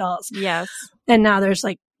 fitness titles. Yes. And now there's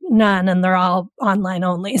like none, and they're all online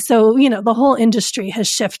only. So, the whole industry has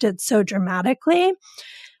shifted so dramatically.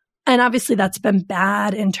 And obviously that's been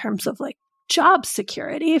bad in terms of like job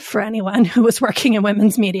security for anyone who was working in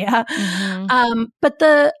women's media. But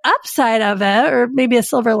the upside of it, or maybe a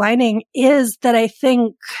silver lining, is that I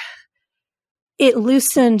think it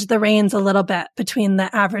loosened the reins a little bit between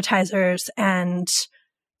the advertisers and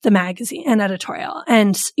the magazine and editorial.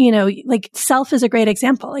 And, like Self is a great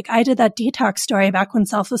example. Like, I did that detox story back when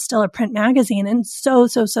Self was still a print magazine and so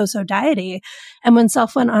diety. And when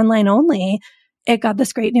Self went online only, it got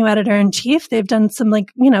this great new editor-in-chief. They've done some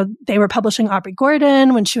they were publishing Aubrey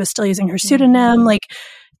Gordon when she was still using her pseudonym, like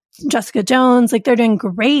Jessica Jones. Like, they're doing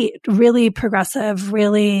great, really progressive,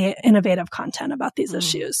 really innovative content about these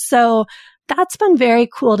issues. So that's been very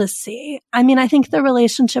cool to see. I mean, I think the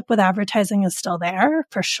relationship with advertising is still there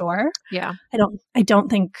for sure. Yeah. I don't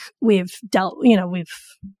think we've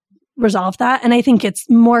resolved that. And I think it's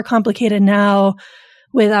more complicated now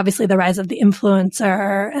with obviously the rise of the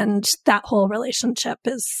influencer, and that whole relationship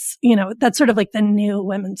is, that's sort of like the new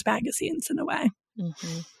women's magazines in a way.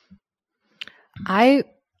 I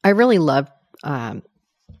really love, I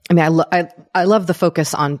love the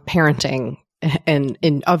focus on parenting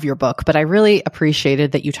of your book, but I really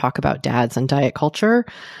appreciated that you talk about dads and diet culture,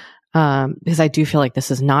 because I do feel like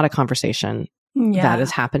this is not a conversation that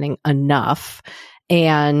is happening enough.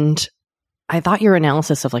 And I thought your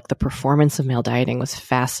analysis of like the performance of male dieting was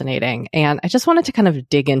fascinating. And I just wanted to kind of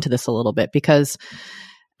dig into this a little bit because,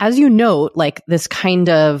 as you note, like this kind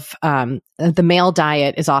of, the male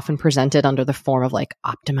diet is often presented under the form of like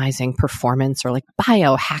optimizing performance or like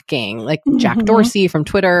biohacking, like Jack Dorsey from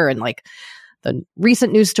Twitter, and like the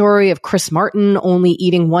recent news story of Chris Martin only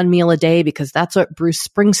eating 1 meal a day because that's what Bruce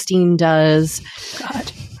Springsteen does.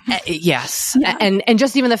 God. Yes. Yeah. And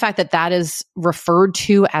just even the fact that is referred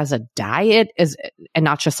to as a diet and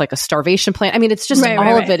not just like a starvation plan. I mean, it's just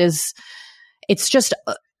of it is it's just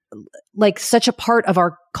like such a part of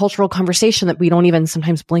our cultural conversation that we don't even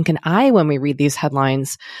sometimes blink an eye when we read these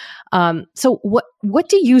headlines. So what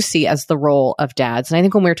do you see as the role of dads? And I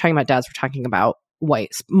think when we were talking about dads, we're talking about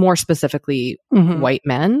whites, more specifically white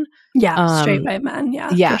men. Yeah, straight white men.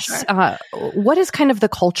 Yeah. Yes. For sure. What is kind of the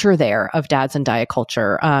culture there of dads and diet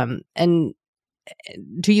culture? And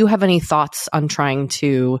do you have any thoughts on trying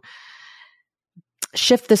to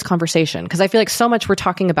shift this conversation? Because I feel like so much we're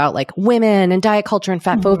talking about like women and diet culture and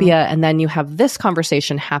fat phobia, and then you have this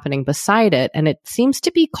conversation happening beside it, and it seems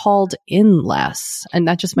to be called in less, and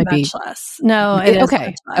that just might much be less. No, it is okay.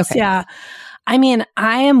 much less. Okay. Yeah. I mean,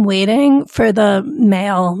 I am waiting for the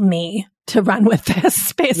male me to run with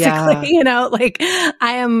this, basically. Yeah. You know, like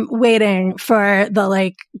I am waiting for the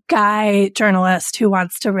like guy journalist who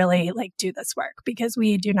wants to really like do this work, because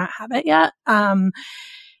we do not have it yet.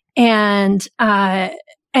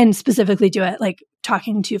 And specifically do it like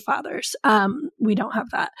talking to fathers. We don't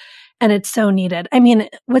have that. And it's so needed. I mean,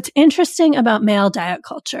 what's interesting about male diet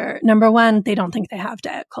culture, number one, they don't think they have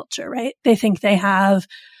diet culture, right? They think they have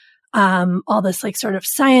all this like sort of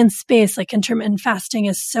science based, like intermittent fasting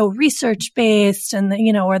is so research based, and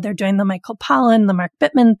you know, or they're doing the Michael Pollan, the Mark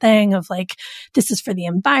Bittman thing of like, this is for the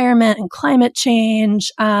environment and climate change.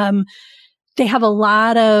 They have a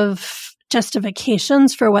lot of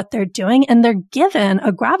justifications for what they're doing, and they're given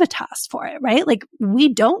a gravitas for it, right? Like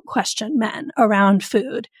we don't question men around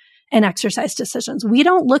food and exercise decisions. We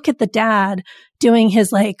don't look at the dad doing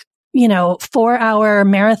his like, you know, 4-hour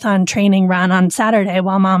marathon training run on Saturday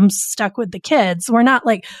while mom's stuck with the kids. We're not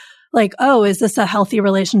like, oh, is this a healthy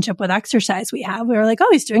relationship with exercise we have? We were like, oh,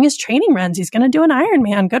 he's doing his training runs. He's going to do an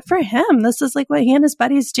Ironman. Good for him. This is like what he and his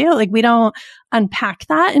buddies do. Like we don't unpack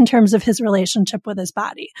that in terms of his relationship with his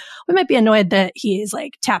body. We might be annoyed that he's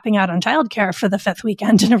like tapping out on childcare for the 5th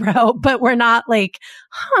weekend in a row, but we're not like,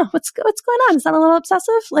 what's going on? Is that a little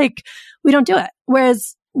obsessive? Like we don't do it.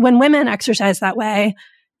 Whereas when women exercise that way,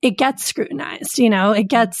 it gets scrutinized, you know, it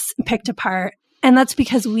gets picked apart. And that's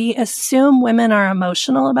because we assume women are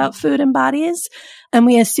emotional about food and bodies. And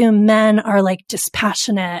we assume men are like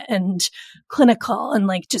dispassionate and clinical and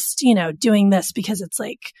like just, you know, doing this because it's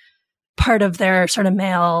like part of their sort of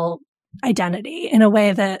male identity in a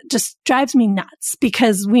way that just drives me nuts,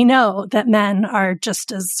 because we know that men are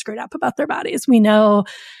just as screwed up about their bodies. We know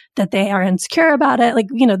that they are insecure about it. Like,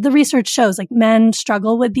 you know, the research shows like men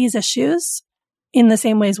struggle with these issues in the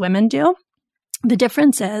same ways women do. The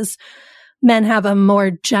difference is men have a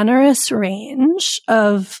more generous range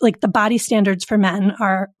of like the body standards for men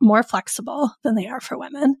are more flexible than they are for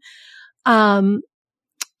women. And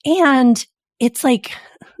it's like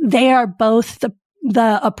they are both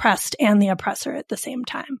the oppressed and the oppressor at the same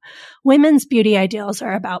time. Women's beauty ideals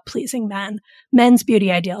are about pleasing men. Men's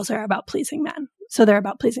beauty ideals are about pleasing men. So they're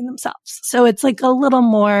about pleasing themselves. So it's like a little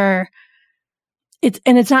more,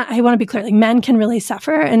 it's not, I want to be clear, like men can really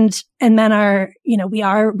suffer, and men are, you know, we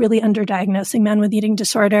are really underdiagnosing men with eating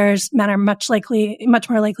disorders. Men are much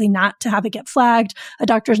more likely not to have it get flagged. A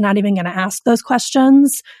doctor's not even going to ask those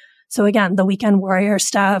questions. So again, the weekend warrior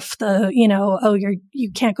stuff, you know, oh,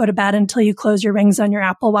 you can't go to bed until you close your rings on your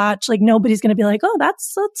Apple Watch. Like nobody's going to be like, oh,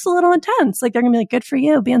 that's a little intense. Like they're going to be like, good for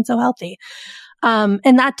you being so healthy.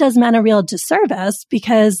 And that does men a real disservice,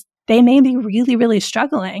 because they may be really, really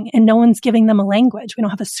struggling and no one's giving them a language. We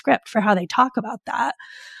don't have a script for how they talk about that.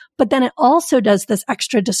 But then it also does this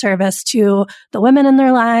extra disservice to the women in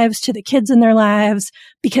their lives, to the kids in their lives,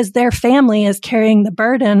 because their family is carrying the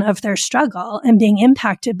burden of their struggle and being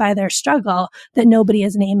impacted by their struggle that nobody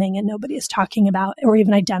is naming and nobody is talking about or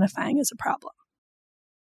even identifying as a problem.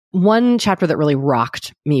 One chapter that really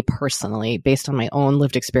rocked me personally, based on my own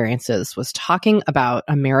lived experiences, was talking about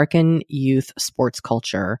American youth sports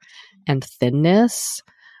culture and thinness.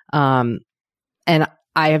 And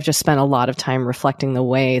I have just spent a lot of time reflecting the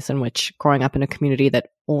ways in which growing up in a community that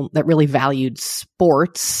really valued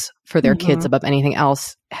sports for their kids above anything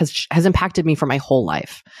else has impacted me for my whole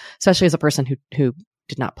life, especially as a person who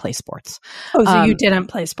did not play sports. Oh, so you didn't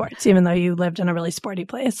play sports, even though you lived in a really sporty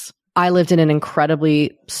place? I lived in an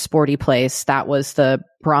incredibly sporty place. That was the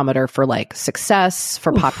barometer for like success,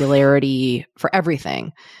 for popularity, for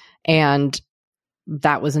everything. And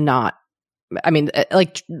that was not,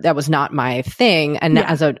 that was not my thing. And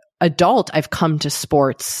as an adult, I've come to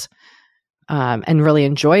sports and really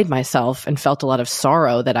enjoyed myself and felt a lot of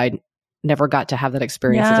sorrow that I never got to have that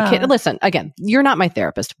experience as a kid. Listen, again, you're not my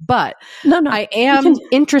therapist, but no. I am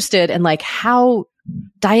interested in like how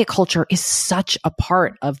diet culture is such a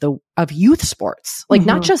part of youth sports, like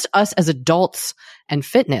not just us as adults and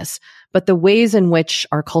fitness, but the ways in which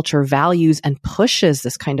our culture values and pushes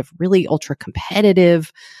this kind of really ultra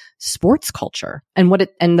competitive, sports culture and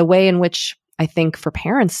the way in which I think for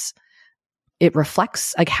parents, it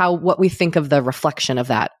reflects like what we think of the reflection of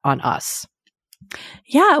that on us.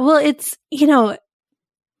 Yeah. Well, it's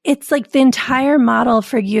like the entire model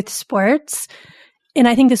for youth sports. And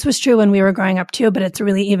I think this was true when we were growing up too, but it's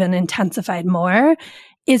really even intensified more,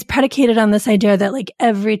 is predicated on this idea that like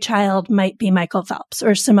every child might be Michael Phelps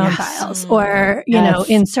or Simone Biles or,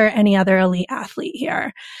 insert any other elite athlete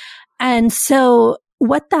here. And so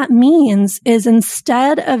what that means is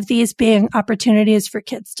instead of these being opportunities for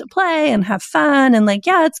kids to play and have fun and like,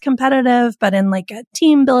 yeah, it's competitive, but in like a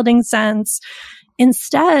team building sense,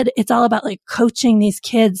 instead it's all about like coaching these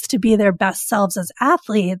kids to be their best selves as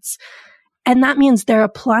athletes. And that means they're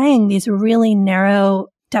applying these really narrow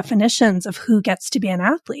definitions of who gets to be an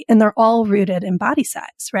athlete. And they're all rooted in body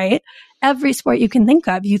size, right? Every sport you can think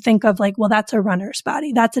of, you think of like, well, that's a runner's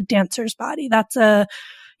body. That's a dancer's body. That's a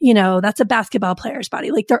basketball player's body.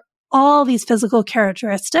 Like there are all these physical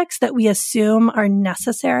characteristics that we assume are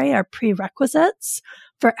necessary, are prerequisites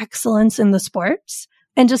for excellence in the sports.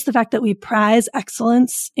 And just the fact that we prize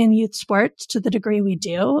excellence in youth sports to the degree we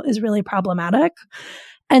do is really problematic.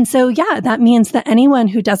 And so, yeah, that means that anyone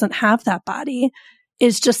who doesn't have that body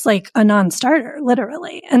is just like a non-starter,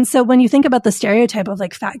 literally. And so when you think about the stereotype of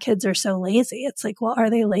like fat kids are so lazy, it's like, well, are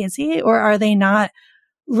they lazy or are they not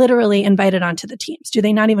literally invited onto the teams? Do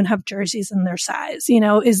they not even have jerseys in their size?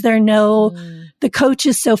 Is there the coach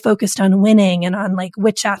is so focused on winning and on like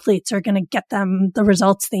which athletes are going to get them the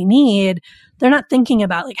results they need. They're not thinking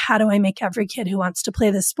about like, how do I make every kid who wants to play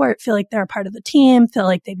this sport feel like they're a part of the team, feel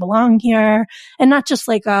like they belong here, and not just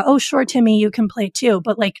like, oh, sure, Timmy, you can play too,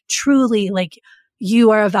 but like truly like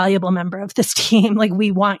you are a valuable member of this team. Like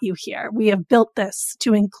we want you here. We have built this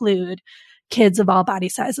to include kids of all body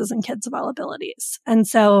sizes and kids of all abilities. And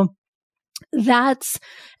so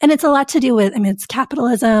and it's a lot to do with, it's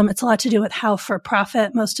capitalism. It's a lot to do with how for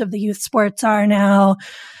profit most of the youth sports are now.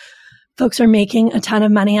 Folks are making a ton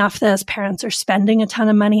of money off this. Parents are spending a ton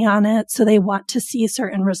of money on it. So they want to see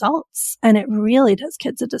certain results. And it really does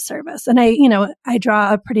kids a disservice. And I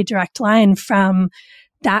draw a pretty direct line from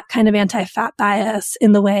that kind of anti-fat bias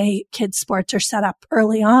in the way kids' sports are set up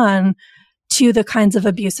early on to the kinds of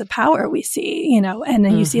abuse of power we see, and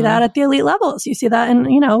then you see that at the elite levels. You see that in,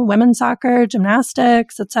 women's soccer,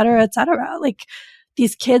 gymnastics, et cetera, et cetera. Like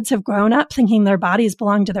these kids have grown up thinking their bodies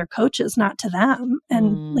belong to their coaches, not to them.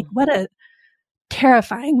 And like, what a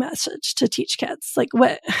terrifying message to teach kids.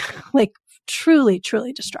 Like truly,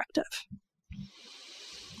 truly destructive.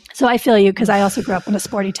 So I feel you because I also grew up in a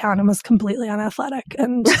sporty town and was completely unathletic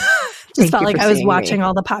and just felt like I was watching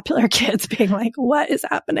all the popular kids being like, what is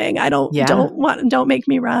happening? Don't make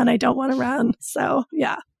me run. I don't want to run. So,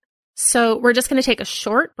 yeah. So we're just going to take a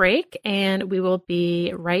short break and we will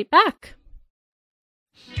be right back.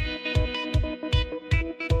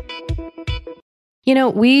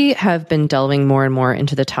 We have been delving more and more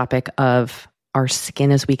into the topic of our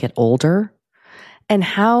skin as we get older and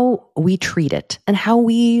how we treat it and how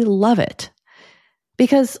we love it.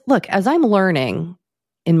 Because look, as I'm learning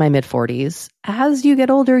in my mid-40s, as you get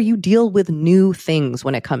older, you deal with new things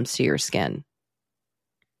when it comes to your skin.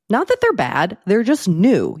 Not that they're bad, they're just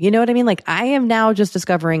new. You know what I mean? Like I am now just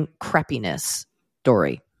discovering crepiness,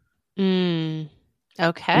 Dory.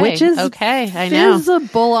 Okay. Which is I know.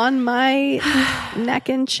 visible on my neck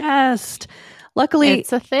and chest. Luckily,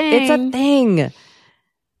 it's a thing.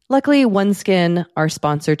 Luckily, OneSkin, our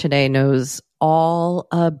sponsor today, knows all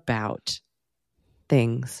about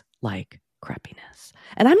things like crepiness.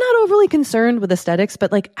 And I'm not overly concerned with aesthetics,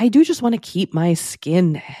 but like I do just want to keep my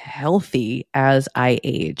skin healthy as I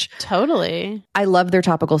age. Totally. I love their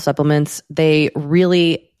topical supplements. They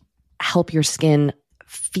really help your skin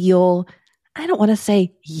feel, I don't want to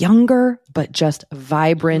say younger, but just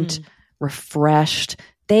vibrant, refreshed.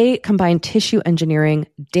 They combine tissue engineering,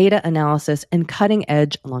 data analysis, and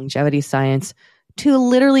cutting-edge longevity science to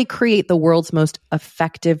literally create the world's most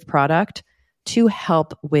effective product to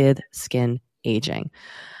help with skin aging.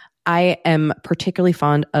 I am particularly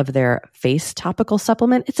fond of their face topical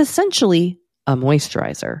supplement. It's essentially a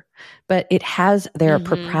moisturizer, but it has their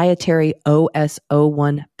proprietary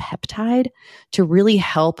OS01 peptide to really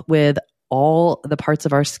help with all the parts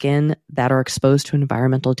of our skin that are exposed to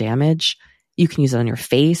environmental damage. You can use it on your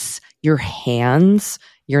face, your hands,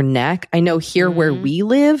 your neck. I know here where we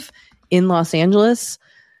live in Los Angeles,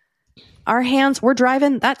 our hands, we're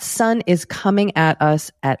driving, that sun is coming at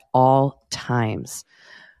us at all times.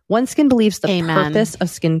 OneSkin believes the purpose of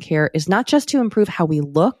skincare is not just to improve how we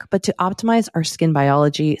look, but to optimize our skin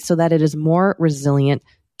biology so that it is more resilient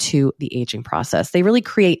to the aging process. They really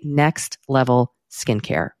create next level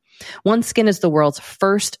skincare. OneSkin is the world's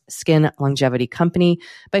first skin longevity company.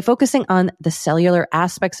 By focusing on the cellular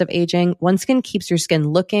aspects of aging, OneSkin keeps your skin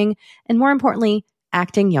looking and, more importantly,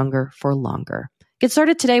 acting younger for longer. Get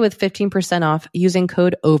started today with 15% off using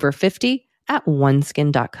code OVER50 at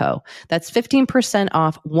oneskin.co. That's 15%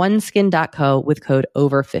 off oneskin.co with code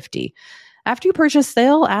OVER50. After you purchase,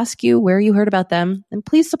 they'll ask you where you heard about them, and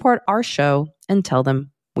please support our show and tell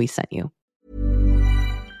them we sent you.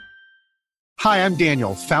 Hi, I'm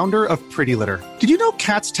Daniel, founder of Pretty Litter. Did you know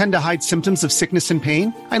cats tend to hide symptoms of sickness and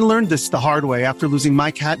pain? I learned this the hard way after losing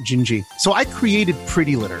my cat, Gingy. So I created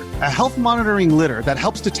Pretty Litter, a health monitoring litter that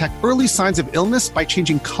helps detect early signs of illness by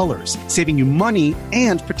changing colors, saving you money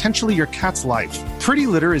and potentially your cat's life. Pretty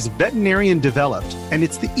Litter is veterinarian developed, and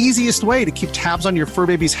it's the easiest way to keep tabs on your fur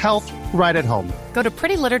baby's health right at home. Go to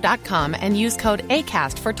prettylitter.com and use code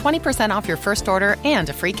ACAST for 20% off your first order and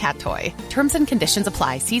a free cat toy. Terms and conditions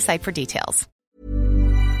apply. See site for details.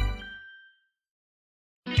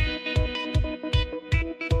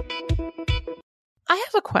 I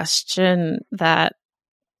have a question that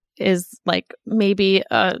is like maybe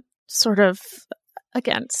a sort of,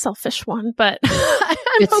 again, selfish one, but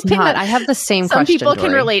I'm hoping that I have the same some question, people can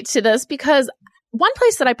Dory. relate to this, because one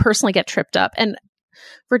place that I personally get tripped up, and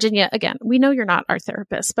Virginia, again, we know you're not our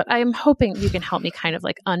therapist, but I am hoping you can help me kind of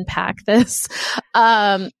like unpack this.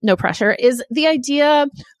 No pressure, is the idea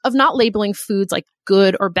of not labeling foods like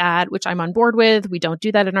good or bad, which I'm on board with. We don't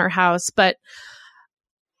do that in our house, but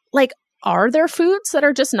like, are there foods that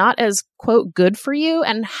are just not as, quote, good for you?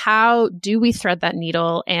 And how do we thread that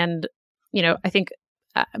needle? And, you know, I think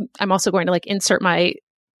I'm also going to like insert my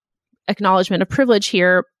acknowledgement of privilege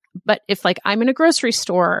here. But if like I'm in a grocery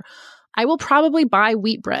store, I will probably buy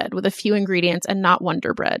wheat bread with a few ingredients and not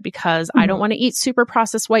Wonder Bread, because I don't want to eat super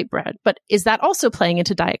processed white bread. But is that also playing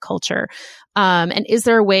into diet culture? And is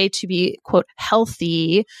there a way to be, quote,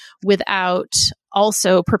 healthy without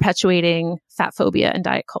also perpetuating fat phobia and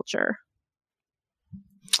diet culture?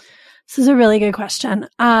 This is a really good question.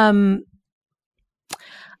 I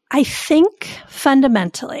think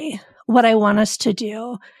fundamentally what I want us to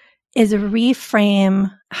do is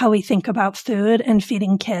reframe how we think about food and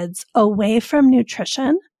feeding kids away from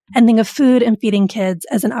nutrition, and think of food and feeding kids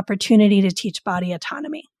as an opportunity to teach body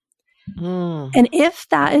autonomy. And if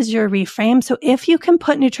that is your reframe, so if you can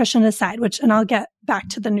put nutrition aside, and I'll get back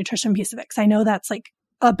to the nutrition piece of it, because I know that's like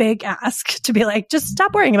a big ask to be like, just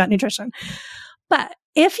stop worrying about nutrition. But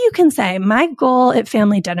if you can say, my goal at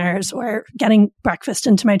family dinners or getting breakfast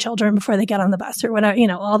into my children before they get on the bus or whatever, you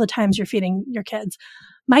know, all the times you're feeding your kids,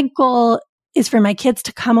 my goal is for my kids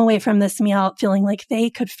to come away from this meal feeling like they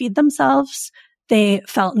could feed themselves. They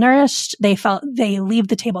felt nourished. They leave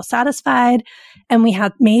the table satisfied. And we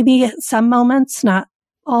had maybe some moments, not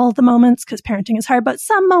all the moments because parenting is hard, but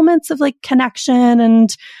some moments of like connection,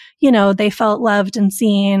 and, you know, they felt loved and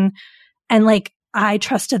seen, and like I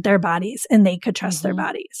trusted their bodies and they could trust their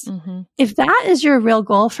bodies. If that is your real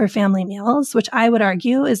goal for family meals, which I would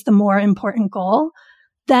argue is the more important goal,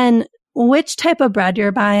 then which type of bread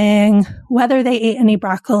you're buying, whether they ate any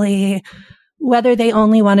broccoli, whether they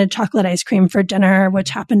only wanted chocolate ice cream for dinner, which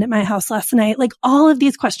happened at my house last night, like all of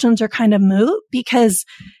these questions are kind of moot, because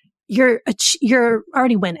you're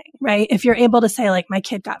already winning, right? If you're able to say like, my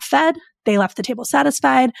kid got fed, they left the table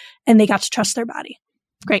satisfied, and they got to trust their body.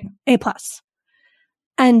 Great. A+.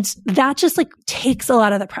 And that just like takes a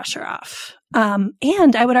lot of the pressure off.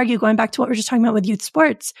 And I would argue, going back to what we were just talking about with youth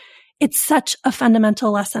sports, it's such a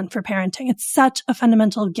fundamental lesson for parenting. It's such a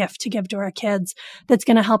fundamental gift to give to our kids that's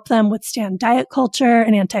going to help them withstand diet culture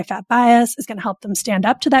and anti-fat bias, is going to help them stand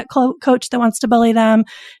up to that coach that wants to bully them,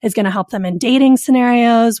 is going to help them in dating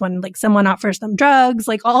scenarios when like someone offers them drugs,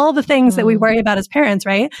 like all the things that we worry about as parents,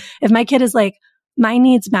 right? If my kid is like, my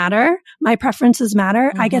needs matter, my preferences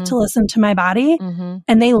matter, I get to listen to my body.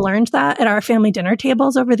 And they learned that at our family dinner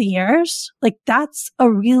tables over the years. Like that's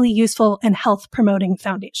a really useful and health promoting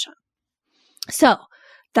foundation. So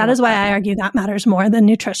that is why I argue that matters more than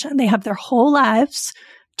nutrition. They have their whole lives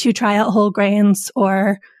to try out whole grains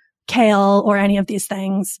or kale or any of these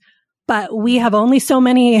things. But we have only so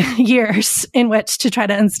many years in which to try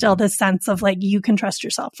to instill this sense of like, you can trust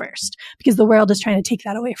yourself first, because the world is trying to take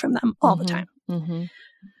that away from them all the time.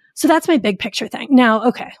 So that's my big picture thing. Now,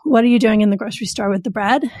 okay, what are you doing in the grocery store with the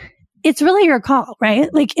bread? It's really your call,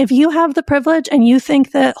 right? Like if you have the privilege and you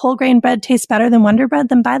think that whole grain bread tastes better than Wonder Bread,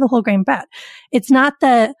 then buy the whole grain bread. It's not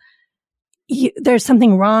that there's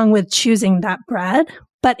something wrong with choosing that bread.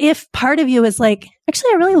 But if part of you is like,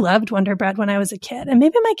 actually, I really loved Wonder Bread when I was a kid, and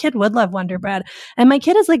maybe my kid would love Wonder Bread, and my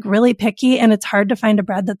kid is like really picky and it's hard to find a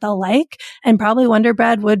bread that they'll like, and probably Wonder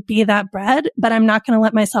Bread would be that bread, but I'm not going to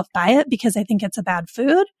let myself buy it because I think it's a bad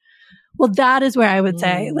food. Well, that is where I would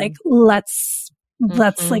say, like, let's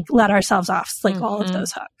like let ourselves off like all of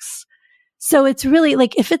those hooks. So it's really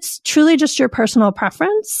like, if it's truly just your personal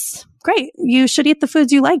preference, great. You should eat the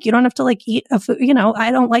foods you like. You don't have to like eat a food. You know,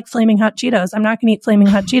 I don't like Flaming Hot Cheetos. I'm not going to eat Flaming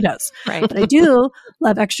Hot Cheetos. Right. But I do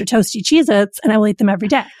love extra toasty Cheez-Its, and I will eat them every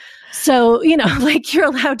day. So, you know, like, you're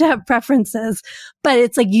allowed to have preferences, but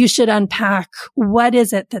it's like, you should unpack, what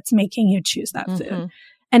is it that's making you choose that food?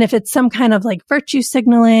 And if it's some kind of like virtue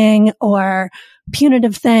signaling or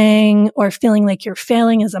punitive thing, or feeling like you're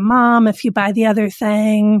failing as a mom if you buy the other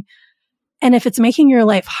thing, and if it's making your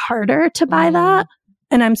life harder to buy that,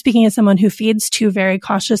 and I'm speaking as someone who feeds 2 very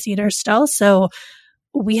cautious eaters still. So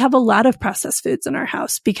we have a lot of processed foods in our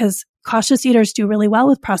house because cautious eaters do really well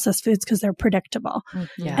with processed foods because they're predictable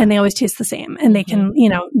and they always taste the same, and they can, you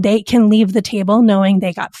know, they can leave the table knowing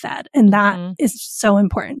they got fed. And that is so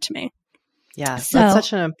important to me. Yeah. So, that's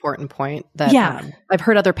such an important point that I've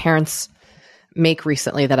heard other parents make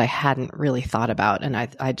recently that I hadn't really thought about. And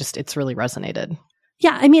I just, it's really resonated.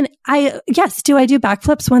 Yeah. I mean, do I do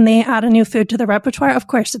backflips when they add a new food to the repertoire? Of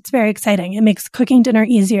course, it's very exciting. It makes cooking dinner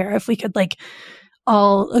easier if we could like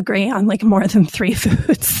all agree on like more than 3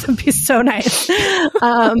 foods. It'd be so nice.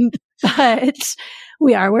 But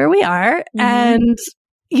we are where we are. And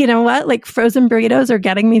you know what? Like, frozen burritos are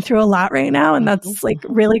getting me through a lot right now. And that's like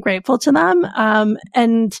really grateful to them.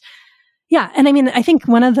 And yeah. And I mean, I think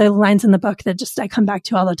one of the lines in the book that just I come back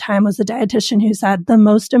to all the time was the dietitian who said the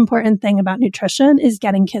most important thing about nutrition is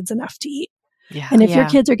getting kids enough to eat. Yeah. And if your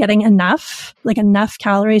kids are getting enough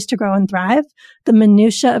calories to grow and thrive, the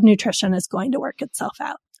minutia of nutrition is going to work itself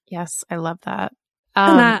out. Yes, I love that.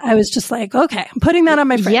 And that, I was just like, okay, I'm putting that on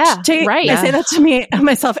my fridge. Yeah, right. I say that to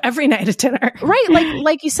myself every night at dinner. Right.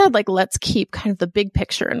 Like you said, like, let's keep kind of the big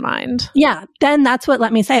picture in mind. Yeah. Then that's what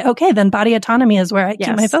let me say, okay, then body autonomy is where I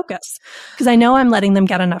keep my focus, because I know I'm letting them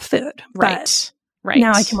get enough food. Right. Right.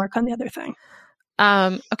 Now I can work on the other thing.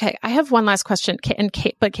 Okay. I have one last question.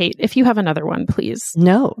 Kate, if you have another one, please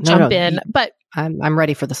jump in. But I'm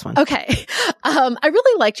ready for this one. Okay. I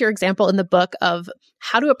really liked your example in the book of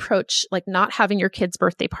how to approach like not having your kid's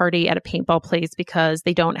birthday party at a paintball place because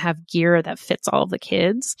they don't have gear that fits all of the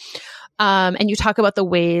kids. And you talk about the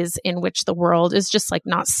ways in which the world is just like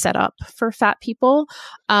not set up for fat people.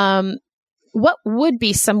 What would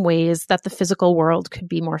be some ways that the physical world could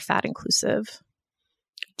be more fat inclusive?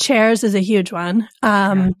 Chairs is a huge one.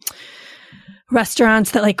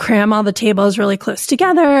 Restaurants that like cram all the tables really close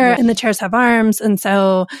together and the chairs have arms. And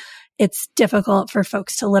so it's difficult for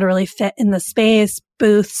folks to literally fit in the space.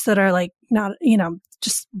 Booths that are like not, you know,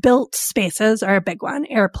 just built spaces are a big one.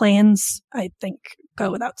 Airplanes, I think, go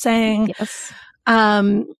without saying. Yes.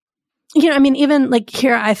 You know, I mean, even like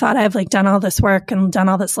here, I thought I've like done all this work and done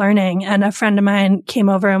all this learning. And a friend of mine came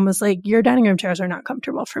over and was like, your dining room chairs are not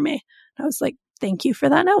comfortable for me. And I was like, thank you for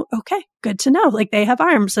that note. Okay, good to know. Like, they have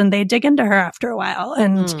arms and they dig into her after a while.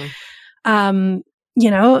 And, you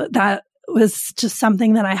know, that was just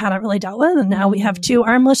something that I hadn't really dealt with. And now we have 2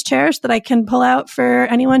 armless chairs that I can pull out for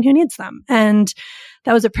anyone who needs them. And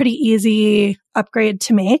that was a pretty easy upgrade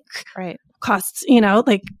to make. Right. Costs, you know,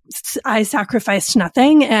 like I sacrificed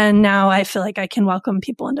nothing. And now I feel like I can welcome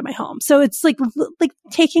people into my home. So it's like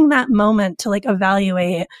taking that moment to like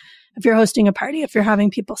evaluate if you're hosting a party, if you're having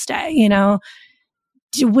people stay, you know,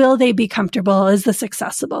 will they be comfortable? Is this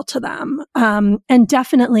accessible to them? And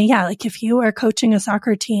definitely, yeah, like if you are coaching a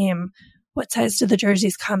soccer team, what size do the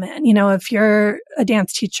jerseys come in? You know, if you're a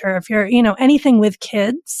dance teacher, if you're, you know, anything with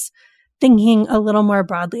kids, thinking a little more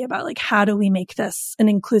broadly about like, how do we make this an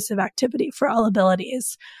inclusive activity for all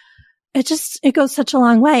abilities? It goes such a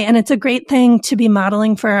long way. And it's a great thing to be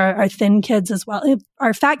modeling for our thin kids as well.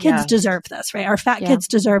 Our fat kids deserve this, right? Our fat kids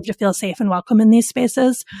deserve to feel safe and welcome in these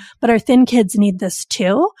spaces, but our thin kids need this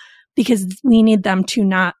too, because we need them to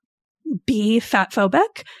not be fat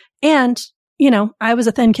phobic. And, you know, I was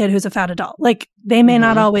a thin kid who's a fat adult. Like, they may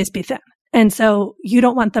not always be thin. And so you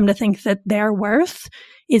don't want them to think that their worth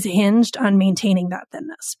is hinged on maintaining that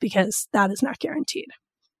thinness, because that is not guaranteed.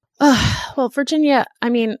 Well, Virginia, I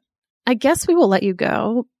mean, I guess we will let you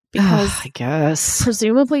go because I guess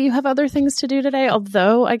presumably you have other things to do today.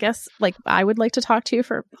 Although I guess like I would like to talk to you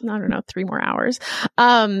for, I don't know, 3 more hours.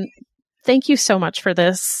 Thank you so much for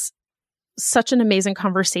this. Such an amazing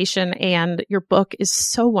conversation, and your book is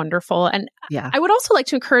so wonderful. And I would also like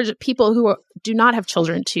to encourage people who do not have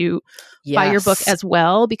children to buy your book as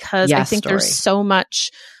well, because I think there's so much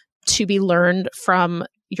to be learned from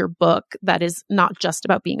your book that is not just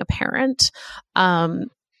about being a parent.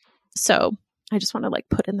 So I just want to like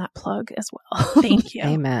put in that plug as well. Thank you.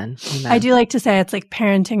 Amen. Amen. I do like to say it's like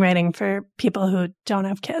parenting writing for people who don't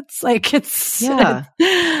have kids. Like it's, Yeah.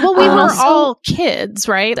 Well, we were all kids,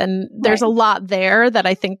 right? And there's a lot there that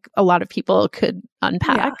I think a lot of people could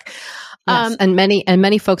unpack. Yes. And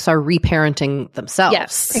many folks are reparenting themselves.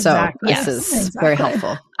 Yes, So exactly. this is very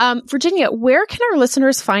helpful. Virginia, where can our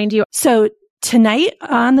listeners find you? So tonight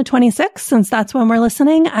on the 26th, since that's when we're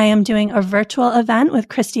listening, I am doing a virtual event with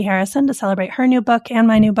Christy Harrison to celebrate her new book and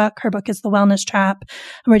my new book. Her book is The Wellness Trap.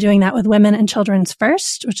 And we're doing that with Women and Children's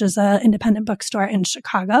First, which is an independent bookstore in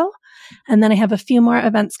Chicago. And then I have a few more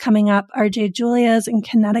events coming up. RJ Julia's in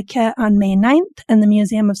Connecticut on May 9th and the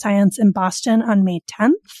Museum of Science in Boston on May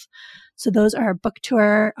 10th. So those are book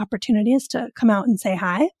tour opportunities to come out and say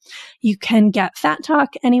hi. You can get Fat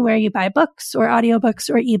Talk anywhere you buy books or audiobooks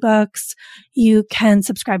or ebooks. You can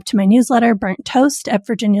subscribe to my newsletter, Burnt Toast, at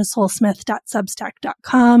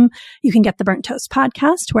virginiasolesmith.substack.com. You can get the Burnt Toast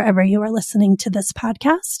podcast wherever you are listening to this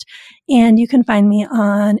podcast. And you can find me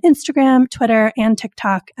on Instagram, Twitter, and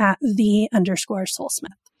TikTok at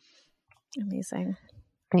 @the_Solesmith. Amazing.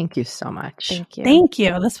 Thank you so much. Thank you. Thank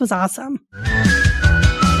you. This was awesome.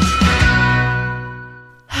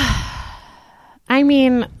 I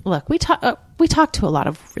mean, look, we talk to a lot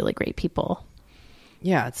of really great people.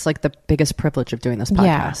 Yeah, it's like the biggest privilege of doing this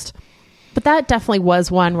podcast. Yeah. But that definitely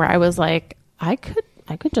was one where I was like, I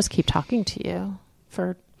could just keep talking to you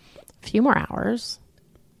for a few more hours.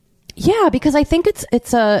 Yeah, because I think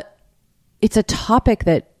it's a topic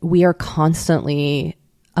that we are constantly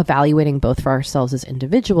evaluating both for ourselves as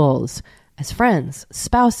individuals, as friends,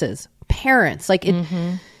 spouses, parents. Like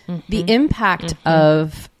the impact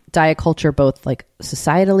of diet culture, both like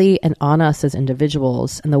societally and on us as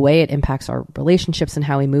individuals, and the way it impacts our relationships and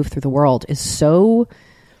how we move through the world is so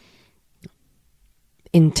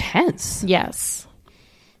intense. Yes.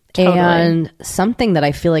 Totally. And something that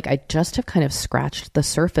I feel like I just have kind of scratched the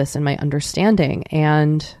surface in my understanding,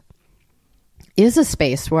 and is a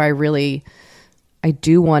space where I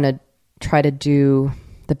do want to try to do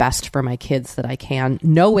the best for my kids that I can,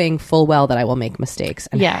 knowing full well that I will make mistakes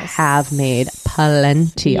and have made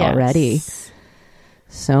plenty already.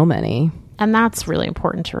 So many. And that's really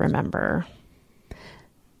important to remember.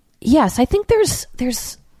 Yes, I think there's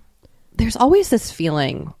always this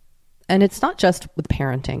feeling, and it's not just with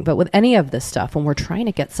parenting, but with any of this stuff, when we're trying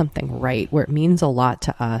to get something right, where it means a lot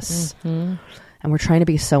to us, and we're trying to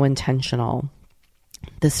be so intentional,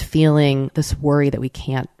 this feeling, this worry that we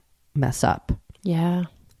can't mess up. Yeah.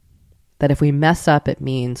 That if we mess up, it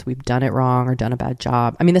means we've done it wrong or done a bad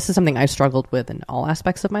job. I mean, this is something I've struggled with in all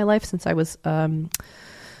aspects of my life since I was, I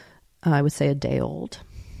would say, a day old.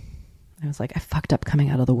 I was like, I fucked up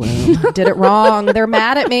coming out of the womb. I did it wrong. They're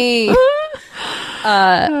mad at me.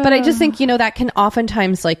 But I just think, that can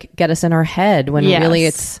oftentimes like get us in our head when really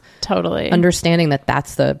it's totally understanding that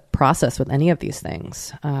that's the process with any of these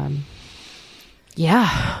things.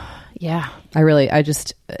 Yeah.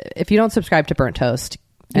 If you don't subscribe to Burnt Toast,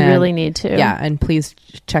 you really need to. Yeah. And please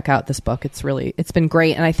check out this book. It's been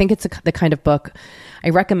great. And I think it's the kind of book,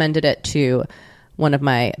 I recommended it to one of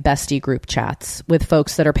my bestie group chats with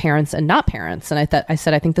folks that are parents and not parents. And I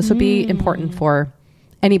said, I think this would be important for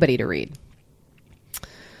anybody to read.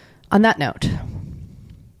 On that note,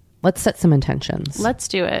 let's set some intentions. Let's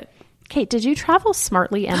do it. Kate, did you travel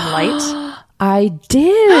smartly and light? I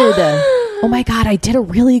did. Oh my God, I did a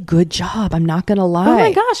really good job. I'm not going to lie. Oh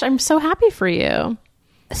my gosh, I'm so happy for you.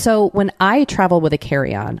 So when I travel with a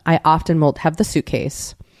carry-on, I often will have the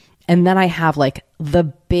suitcase, and then I have like the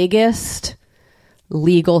biggest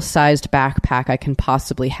legal sized backpack I can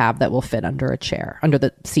possibly have that will fit under a chair, under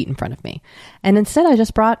the seat in front of me. And instead I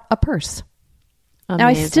just brought a purse. Amazing. Now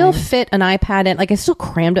I still fit an iPad in, like I still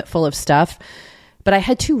crammed it full of stuff, but I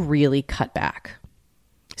had to really cut back.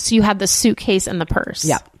 So you had the suitcase and the purse.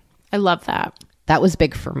 Yeah. I love that. That was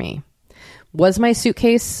big for me. Was my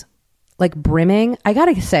suitcase like brimming? I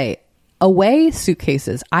gotta say, away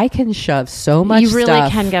suitcases, I can shove so much stuff. You really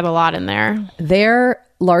can get a lot in there. Their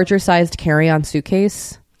larger sized carry-on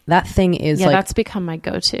suitcase, that thing is that's become my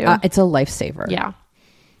go-to. It's a lifesaver. Yeah.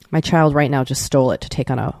 My child right now just stole it to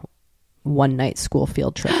take on a one-night school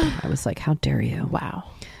field trip. I was like, how dare you? Wow.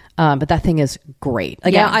 But that thing is great.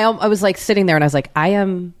 Like, I was like sitting there and I was like, I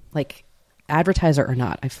am like, advertiser or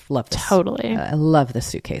not, I love this. Totally. I love this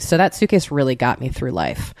suitcase. So that suitcase really got me through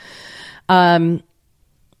life. And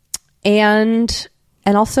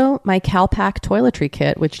also my CalPac toiletry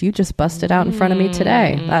kit, which you just busted out in front of me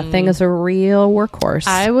today. That thing is a real workhorse.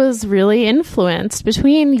 I was really influenced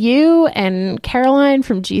between you and Caroline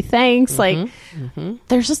from G Thanks.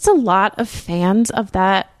 There's just a lot of fans of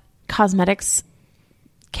that cosmetics.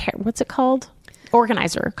 What's it called?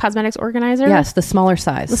 organizer, cosmetics organizer. Yes, the smaller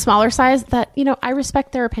size. The smaller size that, I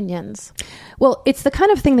respect their opinions. Well, it's the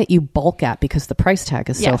kind of thing that you bulk at because the price tag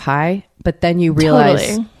is so high, but then you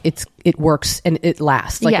realize it works and it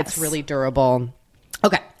lasts. Like it's really durable.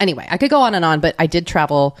 Okay. Anyway, I could go on and on, but I did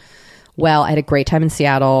travel well. I had a great time in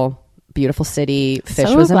Seattle. Beautiful city. Fish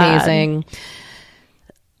was amazing.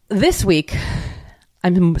 This week,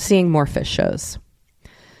 I'm seeing more Fish shows.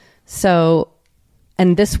 So,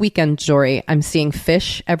 and this weekend, Jory, I'm seeing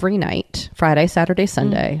Fish every night, Friday, Saturday,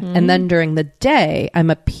 Sunday. Mm-hmm. And then during the day, I'm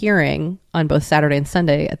appearing on both Saturday and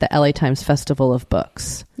Sunday at the LA Times Festival of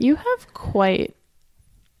Books. You have quite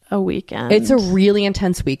a weekend. It's a really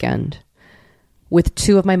intense weekend with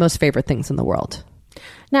two of my most favorite things in the world.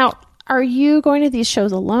 Now, are you going to these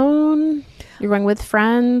shows alone? You're going with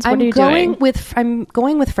friends? What are you doing? I'm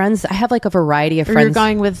going with friends. I have like a variety of friends. You're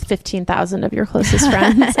going with 15,000 of your closest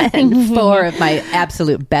friends. And 4 of my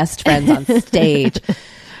absolute best friends on stage.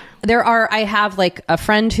 I have like a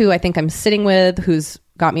friend who I think I'm sitting with who's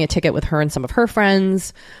got me a ticket with her and some of her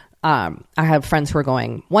friends. I have friends who are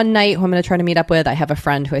going one night who I'm going to try to meet up with. I have a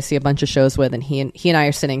friend who I see a bunch of shows with, and he and I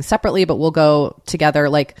are sitting separately, but we'll go together.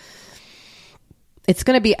 Like, it's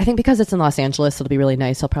going to be, I think because it's in Los Angeles, it'll be really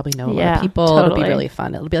nice. I'll probably know a lot of people. Totally. It'll be really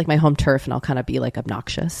fun. It'll be like my home turf, and I'll kind of be like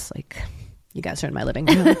obnoxious. Like, you guys are in my living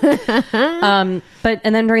room.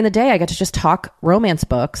 And then during the day, I get to just talk romance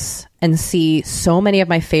books and see so many of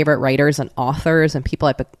my favorite writers and authors and people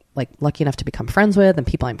I've been like lucky enough to become friends with and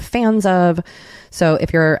people I'm fans of. So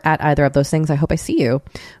if you're at either of those things, I hope I see you.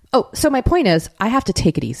 Oh, so my point is I have to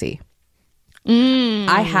take it easy.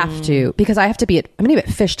 I have to, because I'm going to be at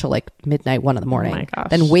Fish till like midnight, 1 a.m. Oh my gosh.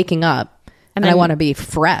 Then waking up and I want to be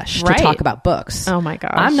fresh to talk about books. Oh my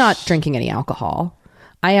gosh. I'm not drinking any alcohol.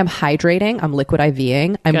 I am hydrating. I'm liquid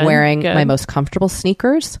IVing. I'm wearing my most comfortable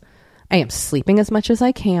sneakers. I am sleeping as much as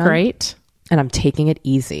I can. Great. And I'm taking it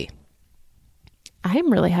easy.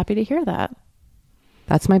 I'm really happy to hear that.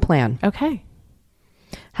 That's my plan. Okay.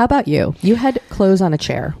 How about you? You had clothes on a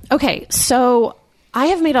chair. Okay. So I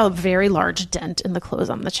have made a very large dent in the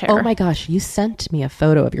clothes on the chair. Oh my gosh. You sent me a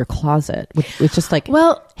photo of your closet with just like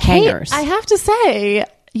Kate, hangers. I have to say,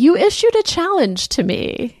 you issued a challenge to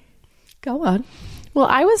me. Go on. Well,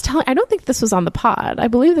 I don't think this was on the pod. I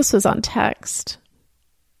believe this was on text.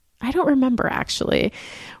 I don't remember actually,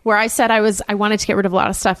 where I said I wanted to get rid of a lot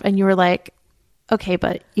of stuff. And you were like, okay,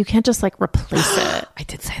 but you can't just like replace it. I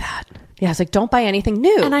did say that. Yeah. I was like, don't buy anything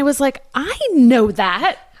new. And I was like, I know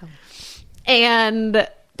that. And,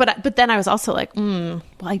 but then I was also like, well,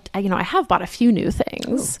 I have bought a few new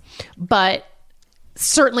things, but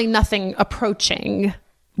certainly nothing approaching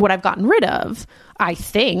what I've gotten rid of, I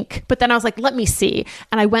think. But then I was like, let me see.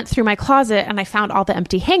 And I went through my closet and I found all the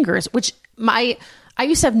empty hangers, which I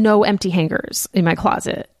used to have no empty hangers in my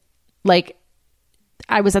closet. Like,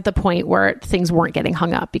 I was at the point where things weren't getting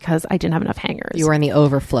hung up because I didn't have enough hangers. You were in the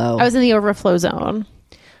overflow. I was in the overflow zone.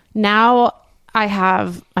 Now I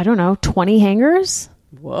have, 20 hangers.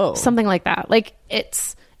 Whoa. Something like that. Like,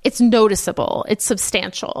 it's noticeable. It's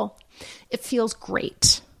substantial. It feels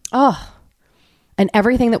great. Oh. And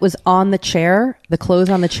everything that was on the chair, the clothes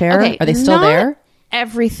on the chair, are they still there?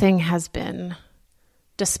 Everything has been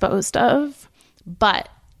disposed of, but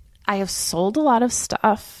I have sold a lot of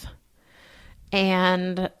stuff.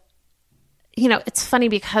 And, it's funny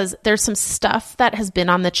because there's some stuff that has been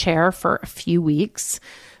on the chair for a few weeks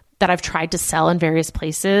that I've tried to sell in various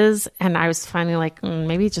places. And I was finally like,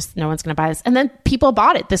 maybe just no one's going to buy this. And then people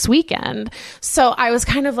bought it this weekend. So I was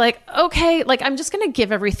kind of like, okay, like I'm just going to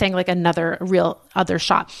give everything like another real other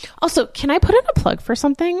shot. Also, can I put in a plug for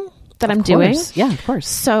something that I'm doing? Yeah, of course.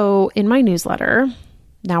 So in my newsletter,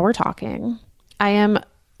 Now We're Talking, I am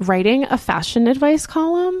writing a fashion advice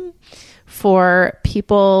column for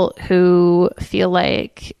people who feel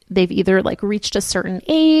like they've either like reached a certain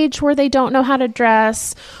age where they don't know how to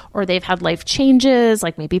dress, or they've had life changes,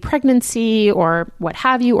 like maybe pregnancy or what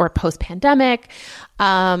have you, or post-pandemic.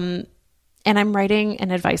 And I'm writing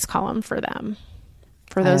an advice column for them,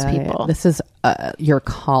 for those people. This is your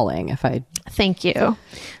calling, if I thank you.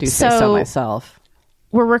 Do say so myself.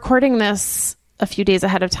 We're recording this a few days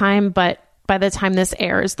ahead of time, but by the time this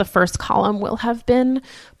airs, the first column will have been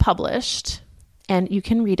published, and you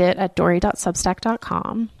can read it at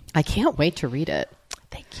dory.substack.com. I can't wait to read it.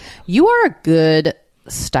 Thank you. You are a good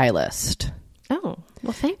stylist. Oh,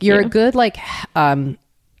 well, thank you. You're a good like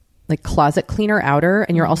closet cleaner outer,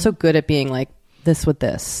 and you're also good at being like, this with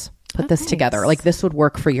this. Put this together. Like, this would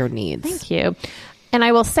work for your needs. Thank you. And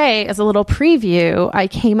I will say, as a little preview, I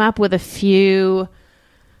came up with a few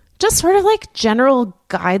just sort of like general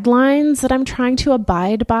guidelines that I'm trying to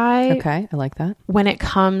abide by. Okay, I like that. When it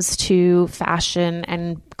comes to fashion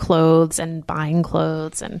and clothes and buying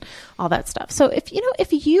clothes and all that stuff. So if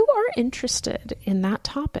you are interested in that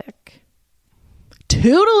topic,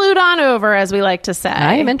 toodaloo on over, as we like to say.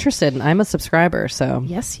 I am interested. I'm a subscriber, so.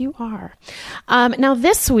 Yes, you are. Now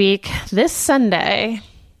this week, this Sunday,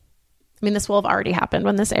 I mean, this will have already happened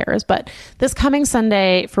when this airs, but this coming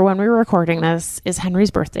Sunday, for when we were recording this, is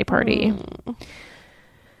Henry's birthday party.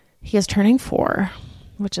 He is turning 4,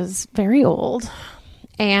 which is very old.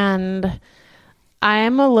 And I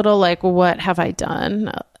am a little like, what have I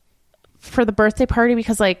done for the birthday party?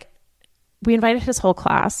 Because like, we invited his whole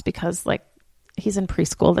class because like, he's in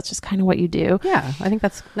preschool. That's just kind of what you do. Yeah, I think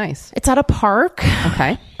that's nice. It's at a park.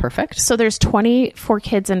 Okay, perfect. So there's 24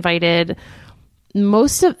 kids invited.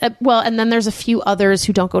 And then there's a few others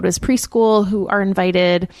who don't go to his preschool who are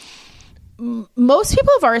invited. Most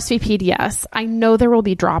people have RSVP'd, yes. I know there will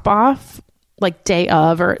be drop off like day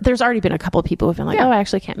of, or there's already been a couple of people who've been like, oh, I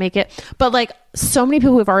actually can't make it. But like so many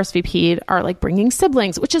people who have RSVP'd are like bringing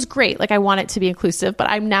siblings, which is great. Like I want it to be inclusive, but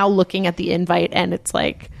I'm now looking at the invite and it's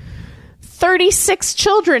like 36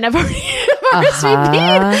 children have already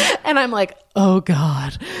RSVP'd. And I'm like, oh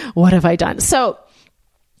God, what have I done? So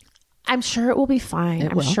I'm sure it will be fine.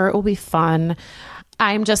 I'm sure it will be fun.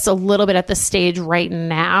 I'm just a little bit at the stage right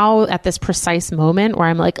now at this precise moment where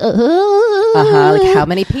I'm like, like how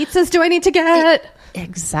many pizzas do I need to get?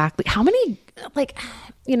 Exactly. How many, like,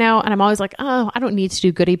 and I'm always like, oh, I don't need to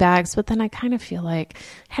do goodie bags. But then I kind of feel like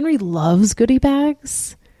Henry loves goodie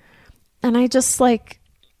bags. And I just like,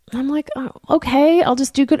 I'm like, oh, okay, I'll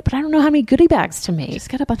just do good. But I don't know how many goodie bags to make. Just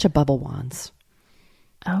get a bunch of bubble wands.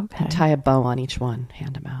 Okay. Tie a bow on each one.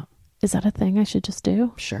 Hand them out. Is that a thing I should just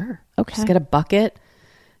do? Sure. Okay. Just get a bucket,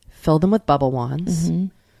 fill them with bubble wands. Mm-hmm.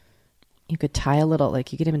 You could tie a little,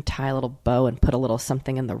 like you could even tie a little bow and put a little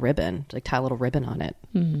something in the ribbon, like tie a little ribbon on it.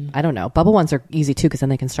 Mm-hmm. I don't know. Bubble wands are easy too, because then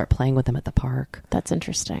they can start playing with them at the park. That's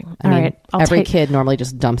interesting. I mean, every kid normally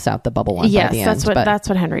just dumps out the bubble wand by the end. That's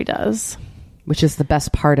what Henry does. Which is the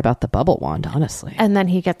best part about the bubble wand, honestly. And then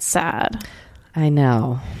he gets sad. I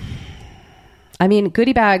know. I mean,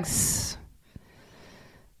 goodie bags...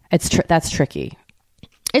 That's tricky.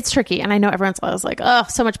 It's tricky. And I know everyone's always like, oh,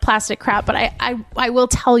 so much plastic crap. But I will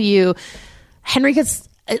tell you, Henry gets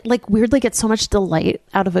weirdly gets so much delight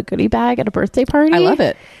out of a goodie bag at a birthday party. I love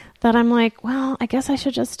it. That I'm like, well, I guess I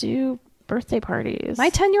should just do birthday parties. My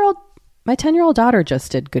 10-year-old daughter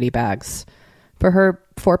just did goodie bags for her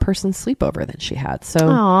 4-person sleepover that she had. So,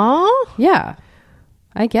 aww. Yeah,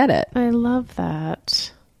 I get it. I love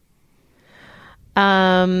that.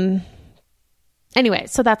 Anyway,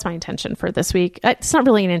 so that's my intention for this week. It's not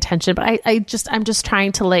really an intention, but I'm just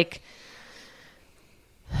trying to like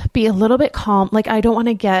be a little bit calm. Like I don't want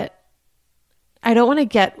to get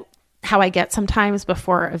how I get sometimes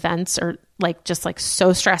before events, or like just like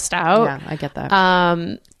so stressed out. Yeah, I get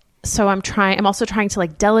that. So I'm also trying to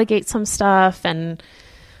like delegate some stuff and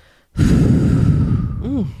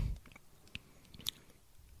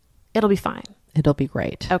it'll be fine. It'll be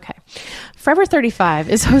great. Okay. Forever 35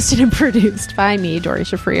 is hosted and produced by me, Dori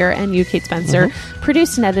Shafrir, and you, Kate Spencer. Mm-hmm.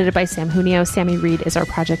 Produced and edited by Sam Junio. Sammy Reed is our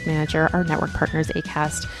project manager. Our network partner is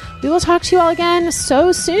Acast. We will talk to you all again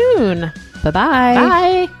so soon.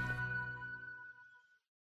 Bye-bye. Bye.